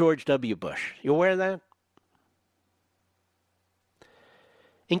impeach George W. Bush. You aware of that?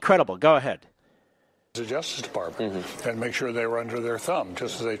 Incredible. Go ahead. The Justice Department and make sure they were under their thumb,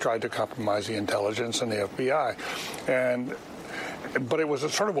 just as they tried to compromise the intelligence and the FBI. But it was a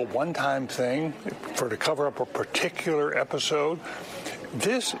sort of a one-time thing to cover up a particular episode.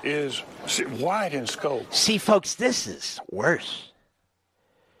 This is wide in scope. See, folks, this is worse.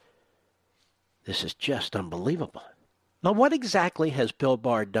 This is just unbelievable. Now, what exactly has Bill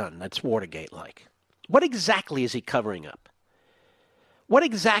Barr done that's Watergate-like? What exactly is he covering up? What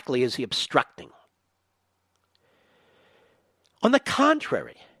exactly is he obstructing? On the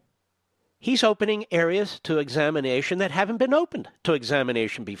contrary, he's opening areas to examination that haven't been opened to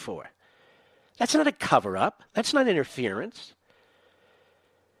examination before. That's not a cover-up. That's not interference.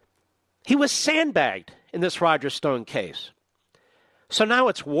 He was sandbagged in this Roger Stone case. So now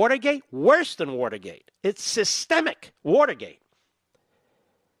it's Watergate, worse than Watergate. It's systemic Watergate.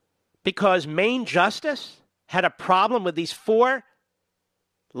 Because Maine Justice had a problem with these 4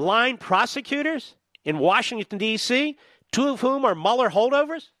 line prosecutors in Washington, D.C., 2 of whom are Mueller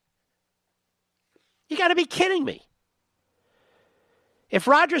holdovers? You got to be kidding me. If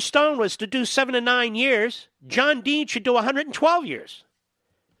Roger Stone was to do 7 to 9 years, John Dean should do 112 years.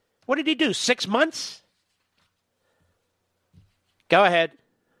 What did he do, 6 months? Go ahead.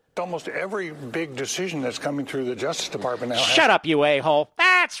 Almost every big decision that's coming through the Justice Department now Shut up, you a-hole.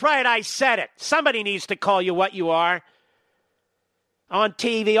 That's right, I said it. Somebody needs to call you what you are. On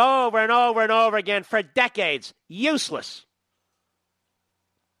TV over and over and over again for decades. Useless.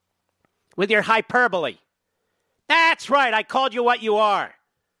 With your hyperbole. That's right, I called you what you are.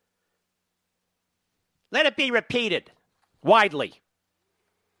 Let it be repeated widely.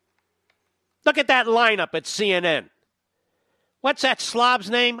 Look at that lineup at CNN. What's that slob's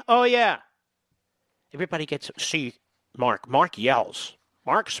name? Oh, yeah. Everybody gets, see, Mark. Mark yells.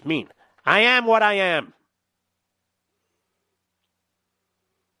 Mark's mean. I am what I am.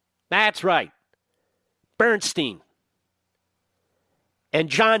 That's right. Bernstein. And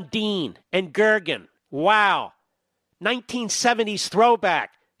John Dean. And Gergen. Wow. 1970s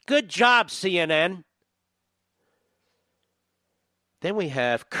throwback. Good job, CNN. Then we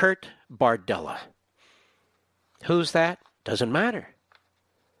have Kurt Bardella. Who's that? Doesn't matter.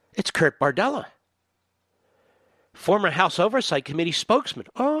 It's Kurt Bardella, former House Oversight Committee spokesman.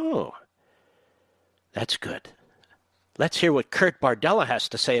 Oh, that's good. Let's hear what Kurt Bardella has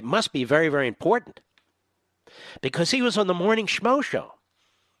to say. It must be very, very important because he was on the Morning Schmo show.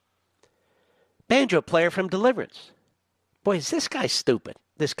 Banjo player from Deliverance. Boy, is this guy stupid.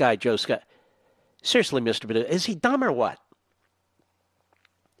 This guy, Joe Scott. Seriously, Mr. Badu, is he dumb or what?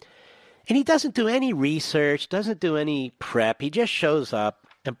 And he doesn't do any research, doesn't do any prep. He just shows up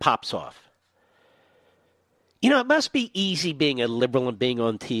and pops off. You know, it must be easy being a liberal and being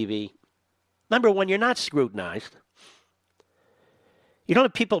on TV. Number one, you're not scrutinized. You don't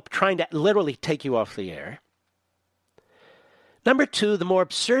have people trying to literally take you off the air. Number two, the more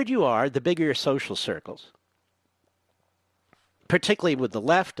absurd you are, the bigger your social circles, particularly with the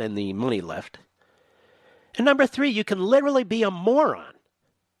left and the money left. And number three, you can literally be a moron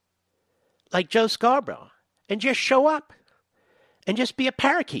like Joe Scarborough and just show up and just be a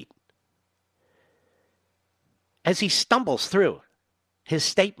parakeet as he stumbles through his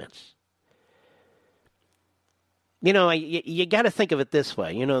statements. You know, you got to think of it this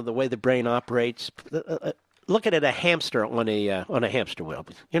way. You know, the way the brain operates. Look at it, a hamster on a hamster wheel.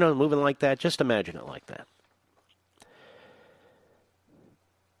 You know, moving like that. Just imagine it like that.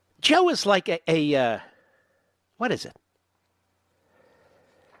 Joe is like a what is it?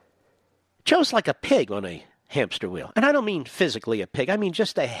 Joe's like a pig on a hamster wheel. And I don't mean physically a pig. I mean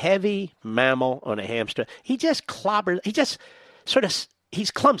just a heavy mammal on a hamster. He just clobbers. He just sort of, he's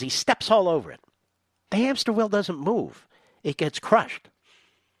clumsy. He steps all over it. The hamster wheel doesn't move. It gets crushed.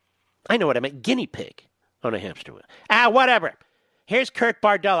 I know what I meant. Guinea pig on a hamster wheel. Whatever. Here's Kurt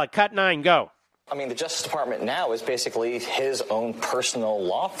Bardella. Cut 9. Go. I mean, the Justice Department now is basically his own personal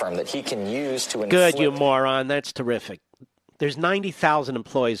law firm that he can use to inflict. Good, you moron. That's terrific. There's 90,000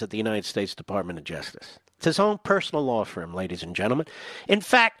 employees at the United States Department of Justice. It's his own personal law firm, ladies and gentlemen. In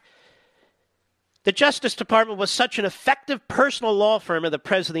fact, the Justice Department was such an effective personal law firm of the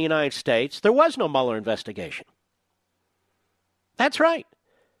President of the United States, there was no Mueller investigation. That's right.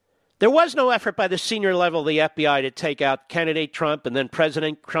 There was no effort by the senior level of the FBI to take out candidate Trump and then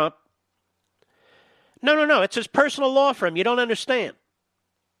President Trump. No. It's his personal law firm. You don't understand.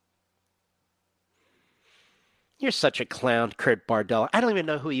 You're such a clown, Kurt Bardella. I don't even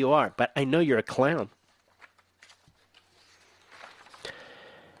know who you are, but I know you're a clown.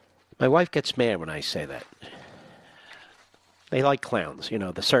 My wife gets mad when I say that. They like clowns, you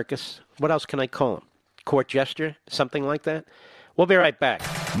know, the circus. What else can I call them? Court jester? Something like that? We'll be right back.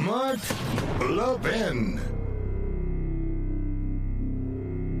 Mark Levin.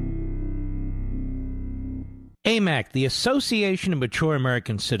 AMAC, the Association of Mature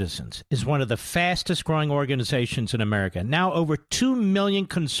American Citizens, is one of the fastest growing organizations in America. Now over 2 million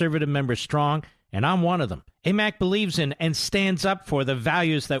conservative members strong, and I'm one of them. AMAC believes in and stands up for the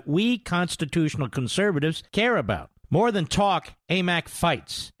values that we constitutional conservatives care about. More than talk, AMAC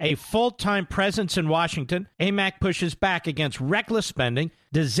fights. A full-time presence in Washington, AMAC pushes back against reckless spending,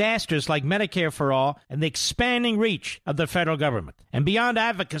 disasters like Medicare for All, and the expanding reach of the federal government. And beyond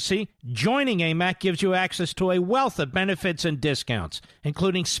advocacy, joining AMAC gives you access to a wealth of benefits and discounts,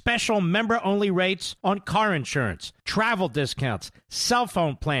 including special member-only rates on car insurance, travel discounts, cell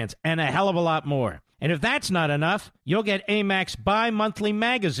phone plans, and a hell of a lot more. And if that's not enough, you'll get AMAC's bi-monthly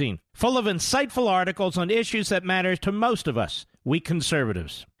magazine, full of insightful articles on issues that matter to most of us, we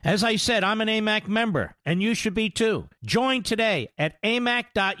conservatives. As I said, I'm an AMAC member, and you should be too. Join today at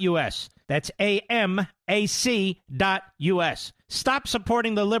amac.us. That's AMAC.us. Stop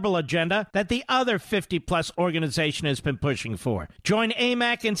supporting the liberal agenda that the other 50-plus organization has been pushing for. Join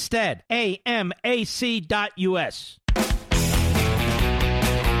AMAC instead. AMAC.us.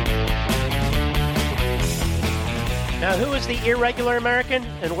 Now, who is the irregular American,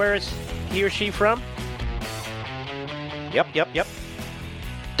 and where is he or she from? Yep.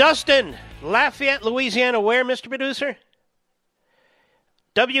 Dustin, Lafayette, Louisiana. Where, Mr. Producer?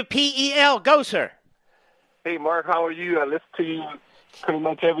 WPEL. Go, sir. Hey, Mark, how are you? I listen to you pretty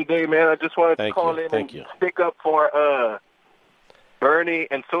much every day, man. I just wanted to call in and stick up for Bernie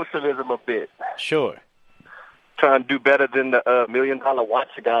and socialism a bit. Sure. Trying to do better than the $1 million watch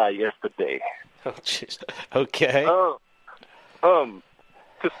guy yesterday. Oh, jeez. Okay. To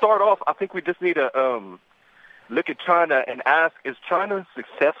start off, I think we just need a look at China and ask, is China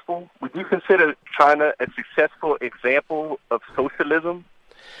successful? Would you consider China a successful example of socialism?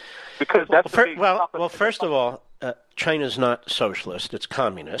 Because that's first of all, China's not socialist; it's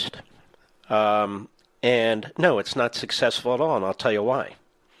communist, and no, it's not successful at all. And I'll tell you why.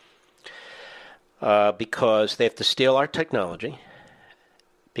 Because they have to steal our technology.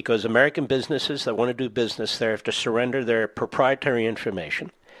 Because American businesses that want to do business there have to surrender their proprietary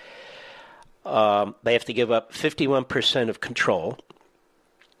information. They have to give up 51% of control.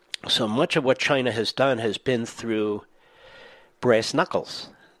 So much of what China has done has been through brass knuckles,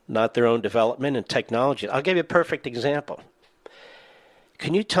 not their own development and technology. I'll give you a perfect example.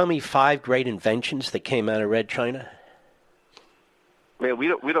 Can you tell me 5 great inventions that came out of Red China? Man, we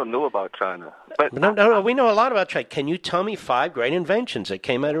don't know about China. But no, we know a lot about China. Can you tell me 5 great inventions that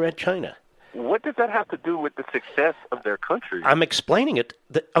came out of Red China? What does that have to do with the success of their country? I'm explaining it.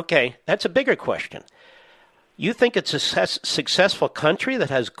 Okay, that's a bigger question. You think it's a successful country that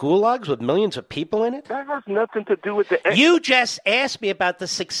has gulags with millions of people in it? That has nothing to do with the... You just asked me about the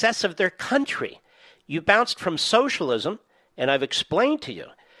success of their country. You bounced from socialism, and I've explained to you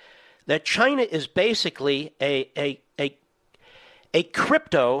that China is basically a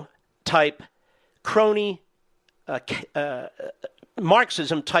crypto-type, crony,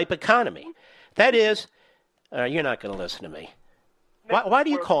 Marxism-type economy. That is, you're not going to listen to me. Why do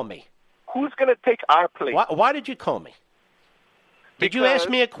you call me? Who's going to take our place? Why did you call me? Did you ask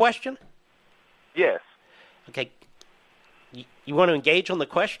me a question? Yes. Okay. You want to engage on the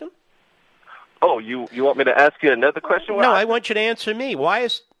question? Oh, you want me to ask you another question? No, I want you to answer me. Why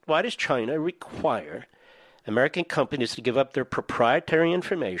does China require American companies to give up their proprietary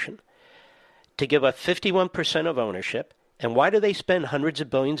information, to give up 51% of ownership, and why do they spend hundreds of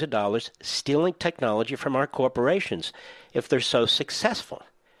billions of dollars stealing technology from our corporations if they're so successful?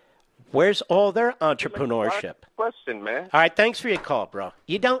 Where's all their entrepreneurship? Question, man. All right, thanks for your call, bro.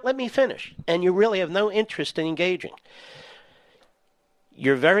 You don't let me finish, and you really have no interest in engaging.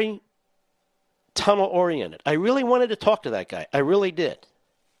 You're very tunnel-oriented. I really wanted to talk to that guy. I really did.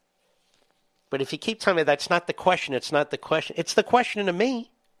 But if you keep telling me that's not the question, it's not the question. It's the question to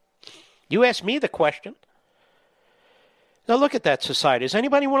me. You asked me the question. Now look at that society. Does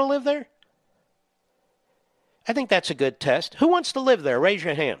anybody want to live there? I think that's a good test. Who wants to live there? Raise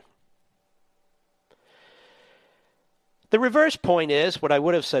your hand. The reverse point is, what I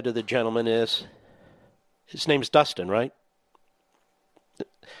would have said to the gentleman is, his name's Dustin, right? I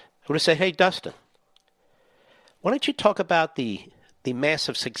would have said, hey, Dustin, why don't you talk about the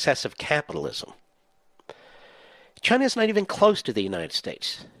massive success of capitalism? China's not even close to the United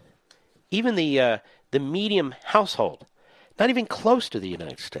States. Even the medium household, not even close to the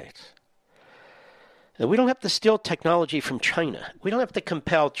United States. And we don't have to steal technology from China. We don't have to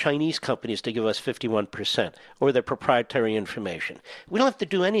compel Chinese companies to give us 51% or their proprietary information. We don't have to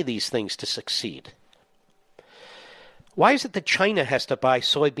do any of these things to succeed. Why is it that China has to buy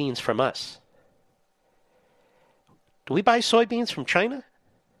soybeans from us? Do we buy soybeans from China?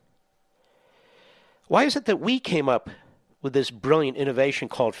 Why is it that we came up with this brilliant innovation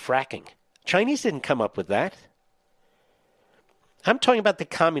called fracking? Chinese didn't come up with that. I'm talking about the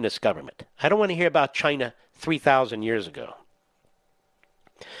communist government. I don't want to hear about China 3,000 years ago.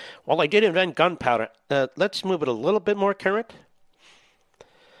 Well, I did invent gunpowder. Let's move it a little bit more current.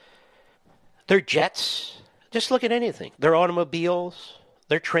 Their jets, just look at anything. Their automobiles,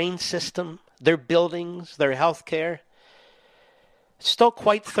 their train system, their buildings, their health care. It's still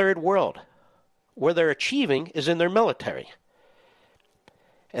quite third world. Where they're achieving is in their military.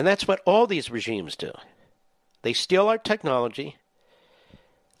 And that's what all these regimes do. They steal our technology.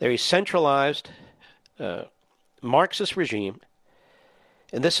 They're a centralized Marxist regime.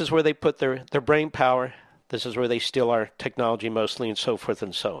 And this is where they put their brain power. This is where they steal our technology mostly, and so forth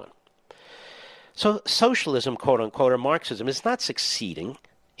and so on. So socialism, quote unquote, or Marxism is not succeeding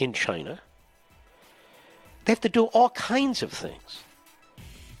in China. They have to do all kinds of things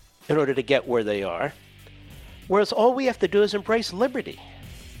in order to get where they are. Whereas all we have to do is embrace liberty.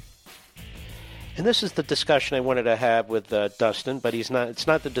 And this is the discussion I wanted to have with Dustin, but it's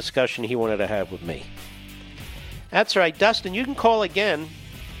not the discussion he wanted to have with me. That's right, Dustin, you can call again,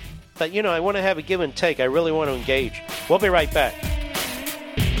 but, I want to have a give and take. I really want to engage. We'll be right back.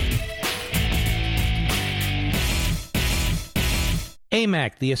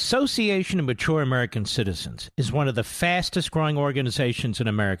 AMAC, the Association of Mature American Citizens, is one of the fastest-growing organizations in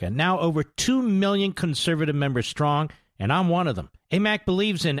America, now over 2 million conservative members strong, and I'm one of them. AMAC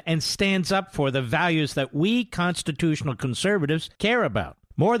believes in and stands up for the values that we constitutional conservatives care about.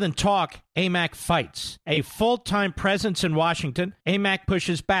 More than talk, AMAC fights. A full-time presence in Washington, AMAC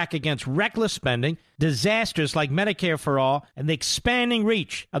pushes back against reckless spending, disasters like Medicare for All, and the expanding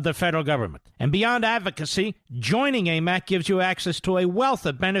reach of the federal government. And beyond advocacy, joining AMAC gives you access to a wealth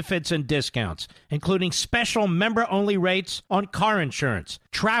of benefits and discounts, including special member-only rates on car insurance,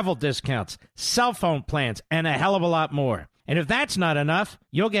 travel discounts, cell phone plans, and a hell of a lot more. And if that's not enough,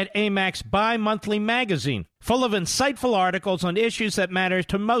 you'll get AMAC's bi-monthly magazine, full of insightful articles on issues that matter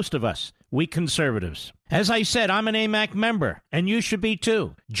to most of us, we conservatives. As I said, I'm an AMAC member, and you should be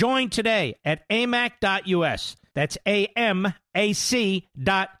too. Join today at amac.us. That's AMAC.us.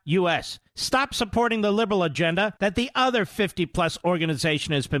 Stop supporting the liberal agenda that the other 50-plus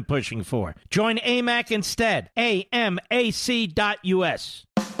organization has been pushing for. Join AMAC instead. AMAC.us.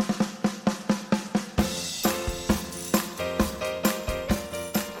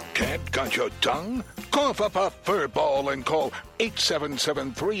 Can't got your tongue? Cough up a fur ball and call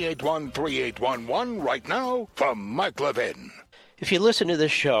 877-381-3811 right now for Mike Levin. If you listen to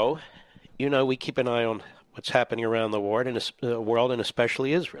this show, you know we keep an eye on what's happening around the world and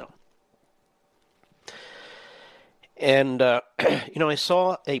especially Israel. And, I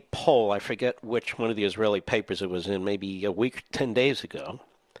saw a poll, I forget which one of the Israeli papers it was in, maybe a week, 10 days ago.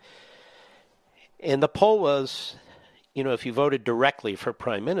 And the poll was, if you voted directly for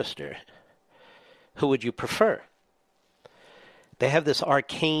prime minister, who would you prefer? They have this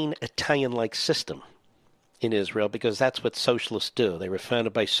arcane Italian-like system in Israel because that's what socialists do. They were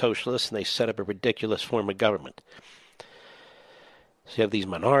founded by socialists and they set up a ridiculous form of government. So you have these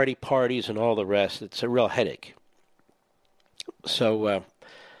minority parties and all the rest. It's a real headache. So I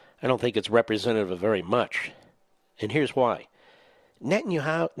don't think it's representative of very much. And here's why.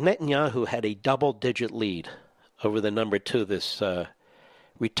 Netanyahu had a double-digit lead over the number two, this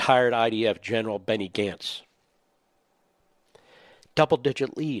retired IDF General Benny Gantz.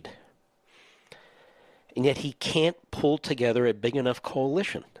 Double-digit lead. And yet he can't pull together a big enough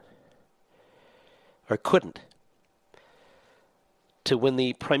coalition, or couldn't, to win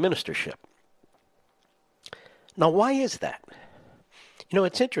the prime ministership. Now, why is that?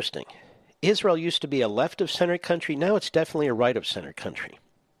 It's interesting. Israel used to be a left-of-center country. Now it's definitely a right-of-center country.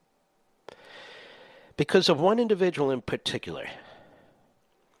 Because of one individual in particular.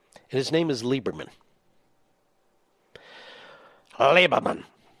 And his name is Lieberman. Lieberman.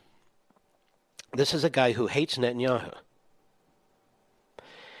 This is a guy who hates Netanyahu.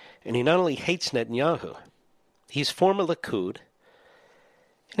 And he not only hates Netanyahu, he's former Likud,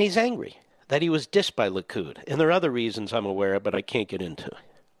 and he's angry that he was dissed by Likud. And there are other reasons I'm aware of, but I can't get into.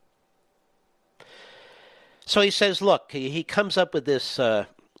 So he says, look, he comes up with this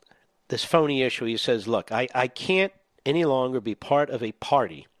phony issue. He says, look, I can't any longer be part of a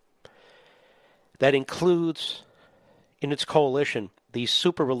party that includes in its coalition these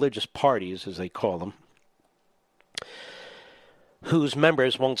super religious parties, as they call them, whose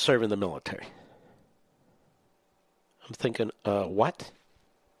members won't serve in the military. I'm thinking, what?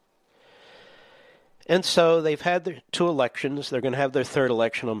 And so they've had their two elections. They're going to have their third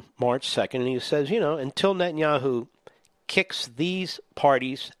election on March 2nd. And he says, until Netanyahu kicks these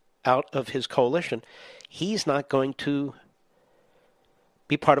parties out of his coalition, he's not going to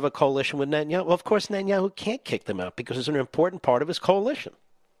be part of a coalition with Netanyahu. Well, of course, Netanyahu can't kick them out because it's an important part of his coalition.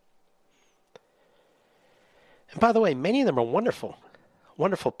 And by the way, many of them are wonderful,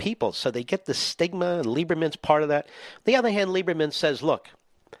 wonderful people. So they get the stigma, and Lieberman's part of that. On the other hand, Lieberman says, look,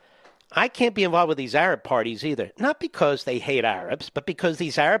 I can't be involved with these Arab parties either. Not because they hate Arabs, but because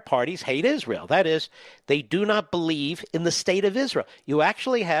these Arab parties hate Israel. That is, they do not believe in the state of Israel. You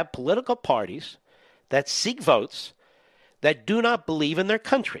actually have political parties that seek votes that do not believe in their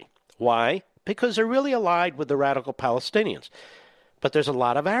country. Why? Because they're really allied with the radical Palestinians. But there's a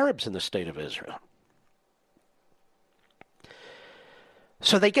lot of Arabs in the state of Israel.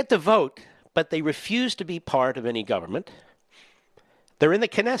 So they get to vote, but they refuse to be part of any government. They're in the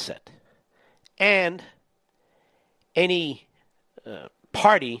Knesset. And any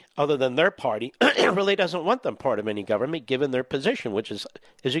party other than their party really doesn't want them part of any government, given their position, which is,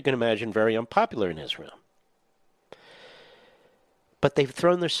 as you can imagine, very unpopular in Israel. But they've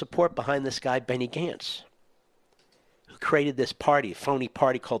thrown their support behind this guy, Benny Gantz, who created this party, a phony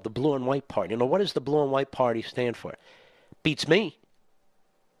party called the Blue and White Party. What does the Blue and White Party stand for? Beats me.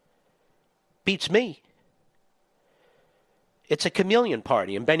 Beats me. It's a chameleon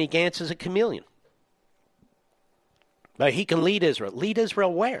party, and Benny Gantz is a chameleon. But he can lead Israel. Lead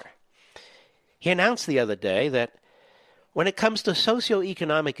Israel where? He announced the other day that when it comes to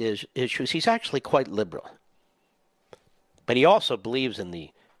socioeconomic issues, he's actually quite liberal. But he also believes in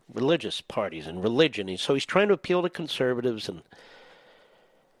the religious parties and religion. So he's trying to appeal to conservatives. And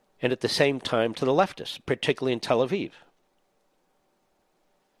and at the same time to the leftists, particularly in Tel Aviv.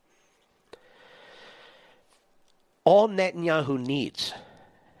 All Netanyahu needs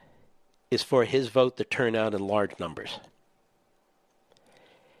is for his vote to turn out in large numbers.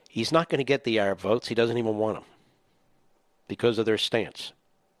 He's not going to get the Arab votes. He doesn't even want them because of their stance.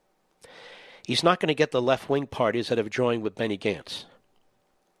 He's not going to get the left-wing parties that have joined with Benny Gantz.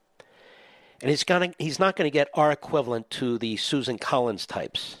 And he's not going to get our equivalent to the Susan Collins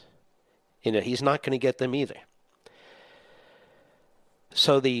types. He's not going to get them either.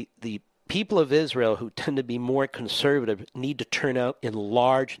 So the people of Israel who tend to be more conservative need to turn out in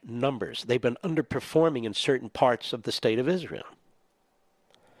large numbers. They've been underperforming in certain parts of the state of Israel,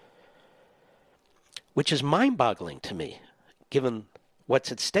 which is mind-boggling to me, given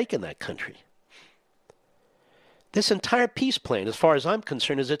what's at stake in that country. This entire peace plan, as far as I'm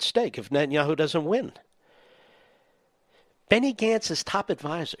concerned, is at stake if Netanyahu doesn't win. Benny Gantz's top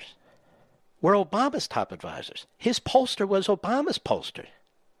advisors were Obama's top advisors. His pollster was Obama's pollster.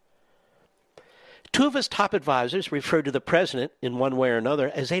 Two of his top advisors referred to the president in one way or another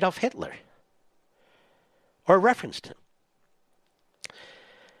as Adolf Hitler, or referenced him.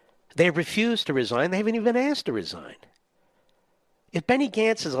 They refused to resign. They haven't even asked to resign. If Benny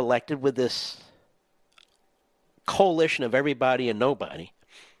Gantz is elected with this coalition of everybody and nobody,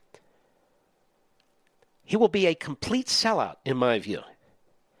 he will be a complete sellout, in my view.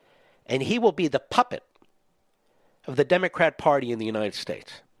 And he will be the puppet of the Democrat Party in the United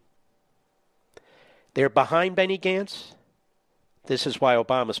States. They're behind Benny Gantz. This is why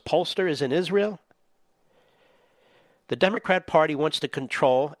Obama's pollster is in Israel. The Democrat Party wants to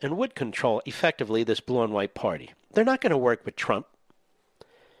control and would control effectively this blue and white party. They're not going to work with Trump.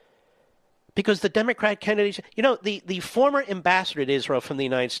 Because the Democrat candidates, the former ambassador to Israel from the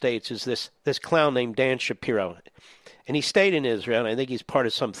United States is this clown named Dan Shapiro. And he stayed in Israel, and I think he's part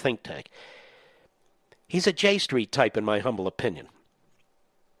of some think tank. He's a J Street type, in my humble opinion.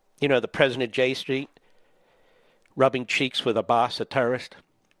 The president of J Street, rubbing cheeks with Abbas, a terrorist.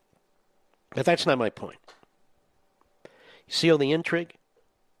 But that's not my point. You see all the intrigue?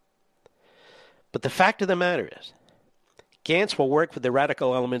 But the fact of the matter is, Gantz will work with the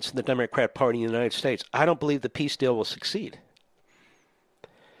radical elements in the Democrat Party in the United States. I don't believe the peace deal will succeed.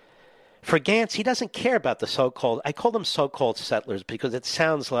 For Gantz, he doesn't care about the so-called, I call them so-called settlers because it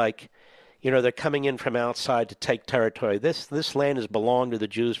sounds like, they're coming in from outside to take territory. This land has belonged to the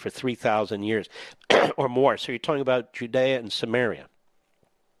Jews for 3,000 years or more. So you're talking about Judea and Samaria.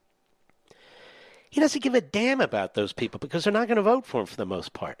 He doesn't give a damn about those people because they're not going to vote for him for the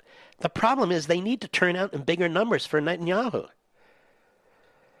most part. The problem is they need to turn out in bigger numbers for Netanyahu.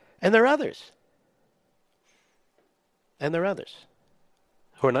 And there are others.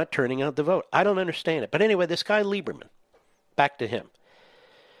 Who are not turning out the vote. I don't understand it. But anyway, this guy Lieberman, back to him.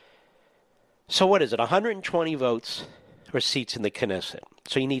 So what is it, 120 votes or seats in the Knesset?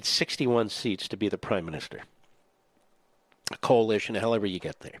 So you need 61 seats to be the prime minister. A coalition, however you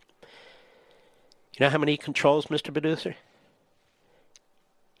get there. You know how many he controls, Mr. Producer?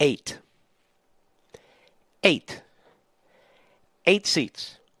 8. 8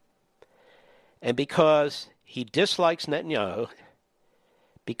 seats. And because he dislikes Netanyahu,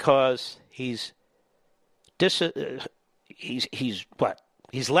 because he's left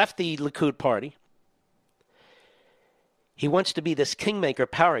the Likud party. He wants to be this kingmaker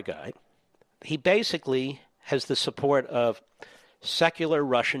power guy. He basically has the support of secular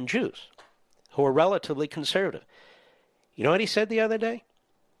Russian Jews who are relatively conservative. You know what he said the other day?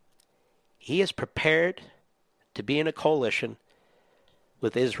 He is prepared to be in a coalition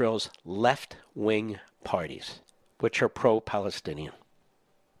with Israel's left-wing parties, which are pro-Palestinian.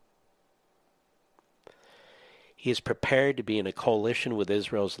 He is prepared to be in a coalition with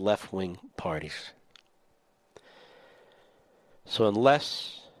Israel's left-wing parties. So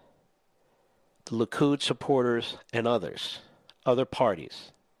unless the Likud supporters and others, other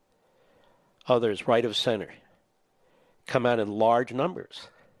parties, others right of center, come out in large numbers,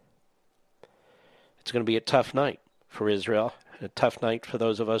 it's going to be a tough night for Israel, a tough night for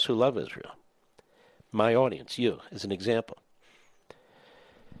those of us who love Israel. My audience, you, as an example.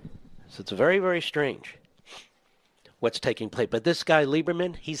 So it's very, very strange what's taking place. But this guy,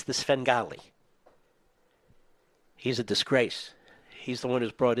 Lieberman, he's the Svengali. He's a disgrace. He's the one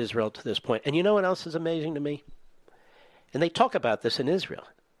who's brought Israel to this point. And you know what else is amazing to me? And they talk about this in Israel.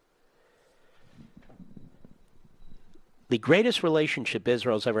 The greatest relationship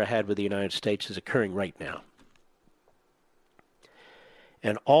Israel's ever had with the United States is occurring right now.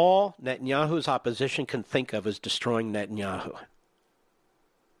 And all Netanyahu's opposition can think of is destroying Netanyahu.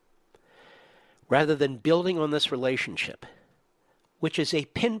 Rather than building on this relationship, which is a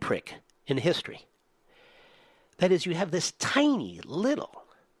pinprick in history. That is, you have this tiny little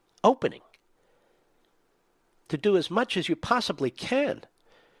opening to do as much as you possibly can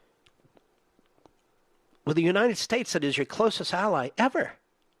with the United States that is your closest ally ever.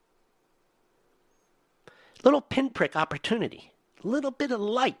 Little pinprick opportunity, little bit of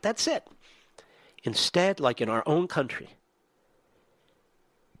light, that's it. Instead, like in our own country,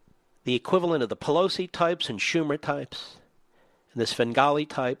 the equivalent of the Pelosi types and Schumer types and the Svengali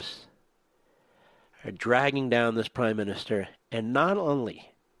types are dragging down this prime minister and not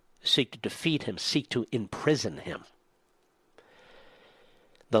only seek to defeat him, seek to imprison him.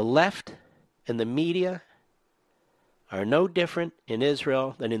 The left and the media are no different in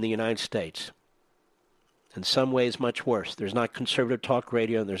Israel than in the United States. In some ways, much worse. There's not conservative talk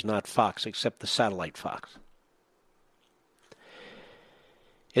radio and there's not Fox, except the satellite Fox.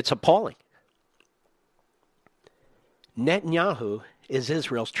 It's appalling. Netanyahu is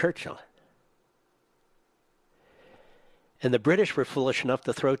Israel's Churchill. And the British were foolish enough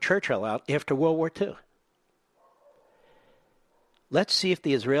to throw Churchill out after World War II. Let's see if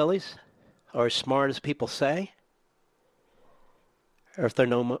the Israelis are as smart as people say, or if they're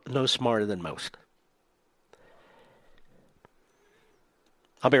no smarter than most.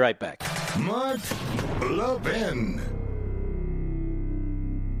 I'll be right back. Mark Levin.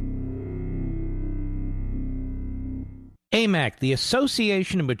 AMAC, the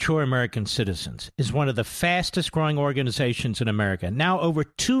Association of Mature American Citizens, is one of the fastest-growing organizations in America, now over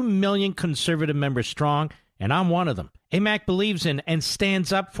 2 million conservative members strong, and I'm one of them. AMAC believes in and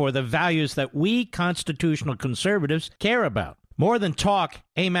stands up for the values that we constitutional conservatives care about. More than talk,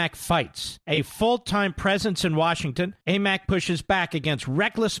 AMAC fights. A full-time presence in Washington, AMAC pushes back against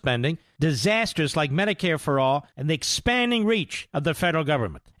reckless spending, disasters like Medicare for All, and the expanding reach of the federal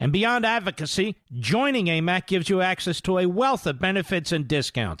government. And beyond advocacy, joining AMAC gives you access to a wealth of benefits and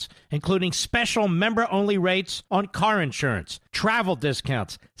discounts, including special member-only rates on car insurance, travel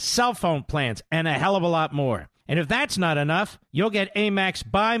discounts, cell phone plans, and a hell of a lot more. And if that's not enough, you'll get AMAC's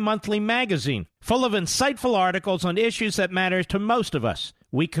bi-monthly magazine, full of insightful articles on issues that matter to most of us,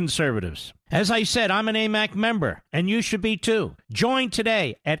 we conservatives. As I said, I'm an AMAC member, and you should be too. Join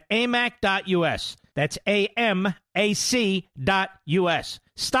today at amac.us. That's AMAC.us.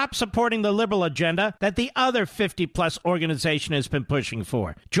 Stop supporting the liberal agenda that the other 50-plus organization has been pushing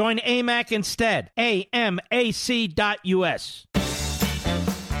for. Join AMAC instead. AMAC.us.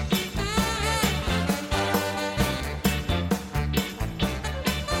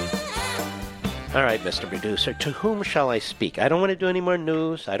 All right, Mr. Producer, to whom shall I speak? I don't want to do any more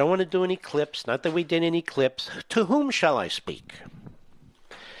news. I don't want to do any clips. Not that we did any clips. To whom shall I speak?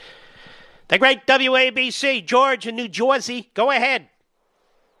 The great WABC, George in New Jersey. Go ahead.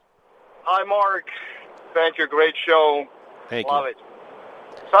 Hi, Mark. Thank you. Great show. Thank Love you. it.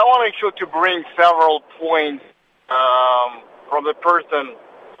 So I want actually to bring several points from the person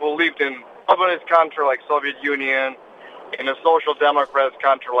who lived in a communist country like Soviet Union, in a social democrat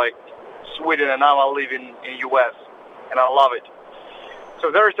country like Sweden, and now I live in U.S., and I love it.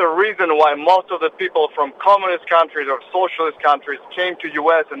 So there's a reason why most of the people from communist countries or socialist countries came to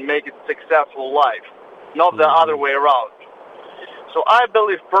U.S. and make it successful life, not the other way around. So I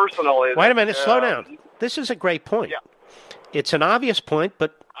believe personally... Wait a minute, slow down. This is a great point. Yeah. It's an obvious point,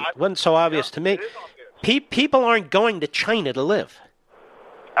 but it wasn't so obvious to me. People aren't going to China to live.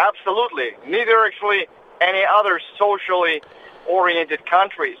 Absolutely. Neither actually any other socially oriented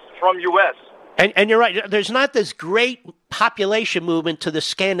countries from U.S. And you're right. There's not this great population movement to the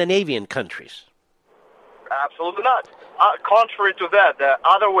Scandinavian countries. Absolutely not. Contrary to that, the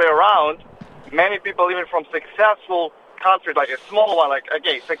other way around, many people even from successful countries, like a small one, like,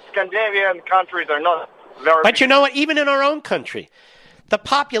 again, Scandinavian countries are not very... But you know what? Even in our own country, the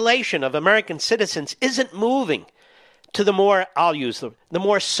population of American citizens isn't moving to the more, I'll use the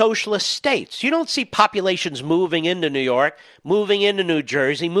more socialist states. You don't see populations moving into New York, moving into New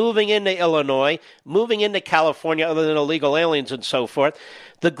Jersey, moving into Illinois, moving into California, other than illegal aliens and so forth.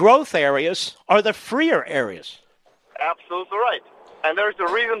 The growth areas are the freer areas. Absolutely right. And there's a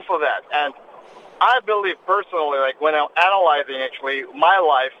reason for that. And I believe personally, like when I'm analyzing actually my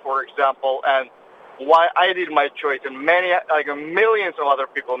life, for example, and why I did my choice, and many, like millions of other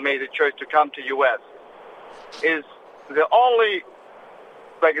people made the choice to come to U.S., is the only,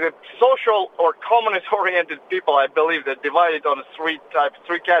 like the social or communist-oriented people, I believe, that divided on three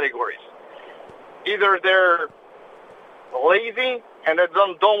categories. Either they're lazy and they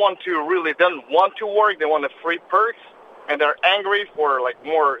don't want to work, they want the free perks, and they're angry for like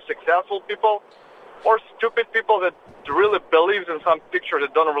more successful people, or stupid people that really believes in some picture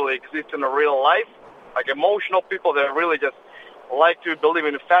that don't really exist in the real life, like emotional people that really just like to believe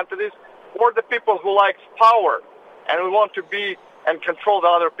in fantasies, or the people who like power and who want to be and control the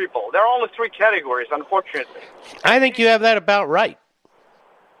other people. There are only three categories, unfortunately. I think you have that about right.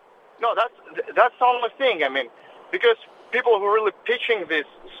 No, that's the only thing. I mean, because people who are really pitching these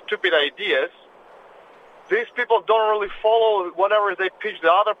stupid ideas, these people don't really follow whatever they pitch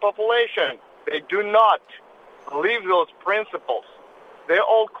the other population. They do not live those principles. They're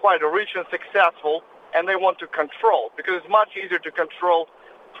all quite rich and successful, and they want to control, because it's much easier to control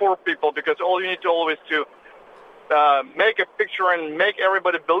poor people, because all you need to always to make a picture and make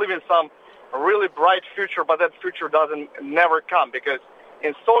everybody believe in some really bright future, but that future doesn't never come, because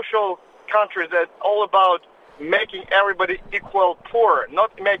in social countries that's all about making everybody equal poor,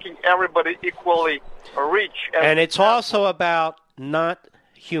 not making everybody equally rich. And it's also about not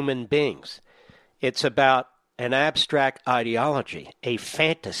human beings. It's about an abstract ideology, a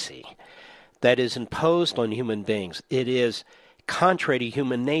fantasy that is imposed on human beings. It is contrary to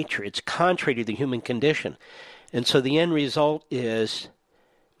human nature. It's contrary to the human condition. And so the end result is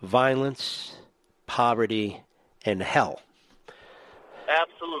violence, poverty, and hell.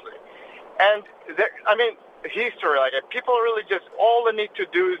 Absolutely. And, history, people really just, all they need to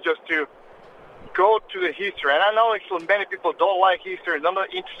do is just to go to the history. And I know actually many people don't like history. They're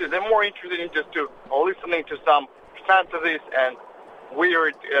not interested. They're more interested in just to listening to some fantasies and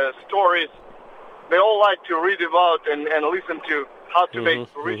weird stories. They all like to read about and listen to how to make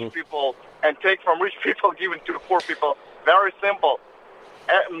rich people and take from rich people, give it to poor people. Very simple.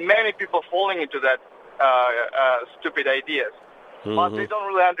 Many people falling into that stupid ideas. But they don't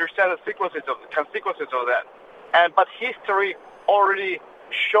really understand the consequences of that. But history already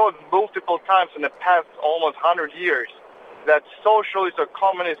showed multiple times in the past almost 100 years that socialist or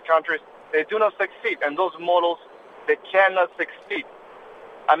communist countries, they do not succeed. And those models, they cannot succeed.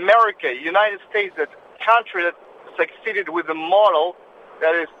 America, United States, that country that succeeded with a model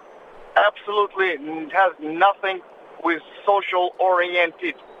that is absolutely has nothing with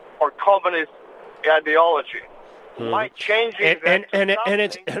social-oriented or communist ideology. Like changing and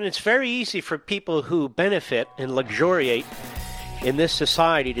it's very easy for people who benefit and luxuriate in this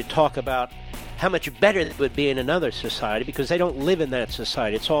society to talk about how much better it would be in another society, because they don't live in that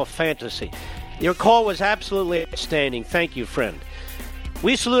society. It's all fantasy. Your call was absolutely outstanding. Thank you, friend.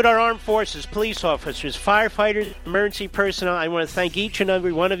 We salute our armed forces, police officers, firefighters, emergency personnel. I want to thank each and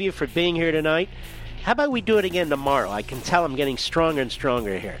every one of you for being here tonight. How about we do it again tomorrow? I can tell I'm getting stronger and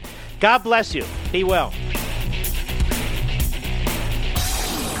stronger here. God bless you. Be well.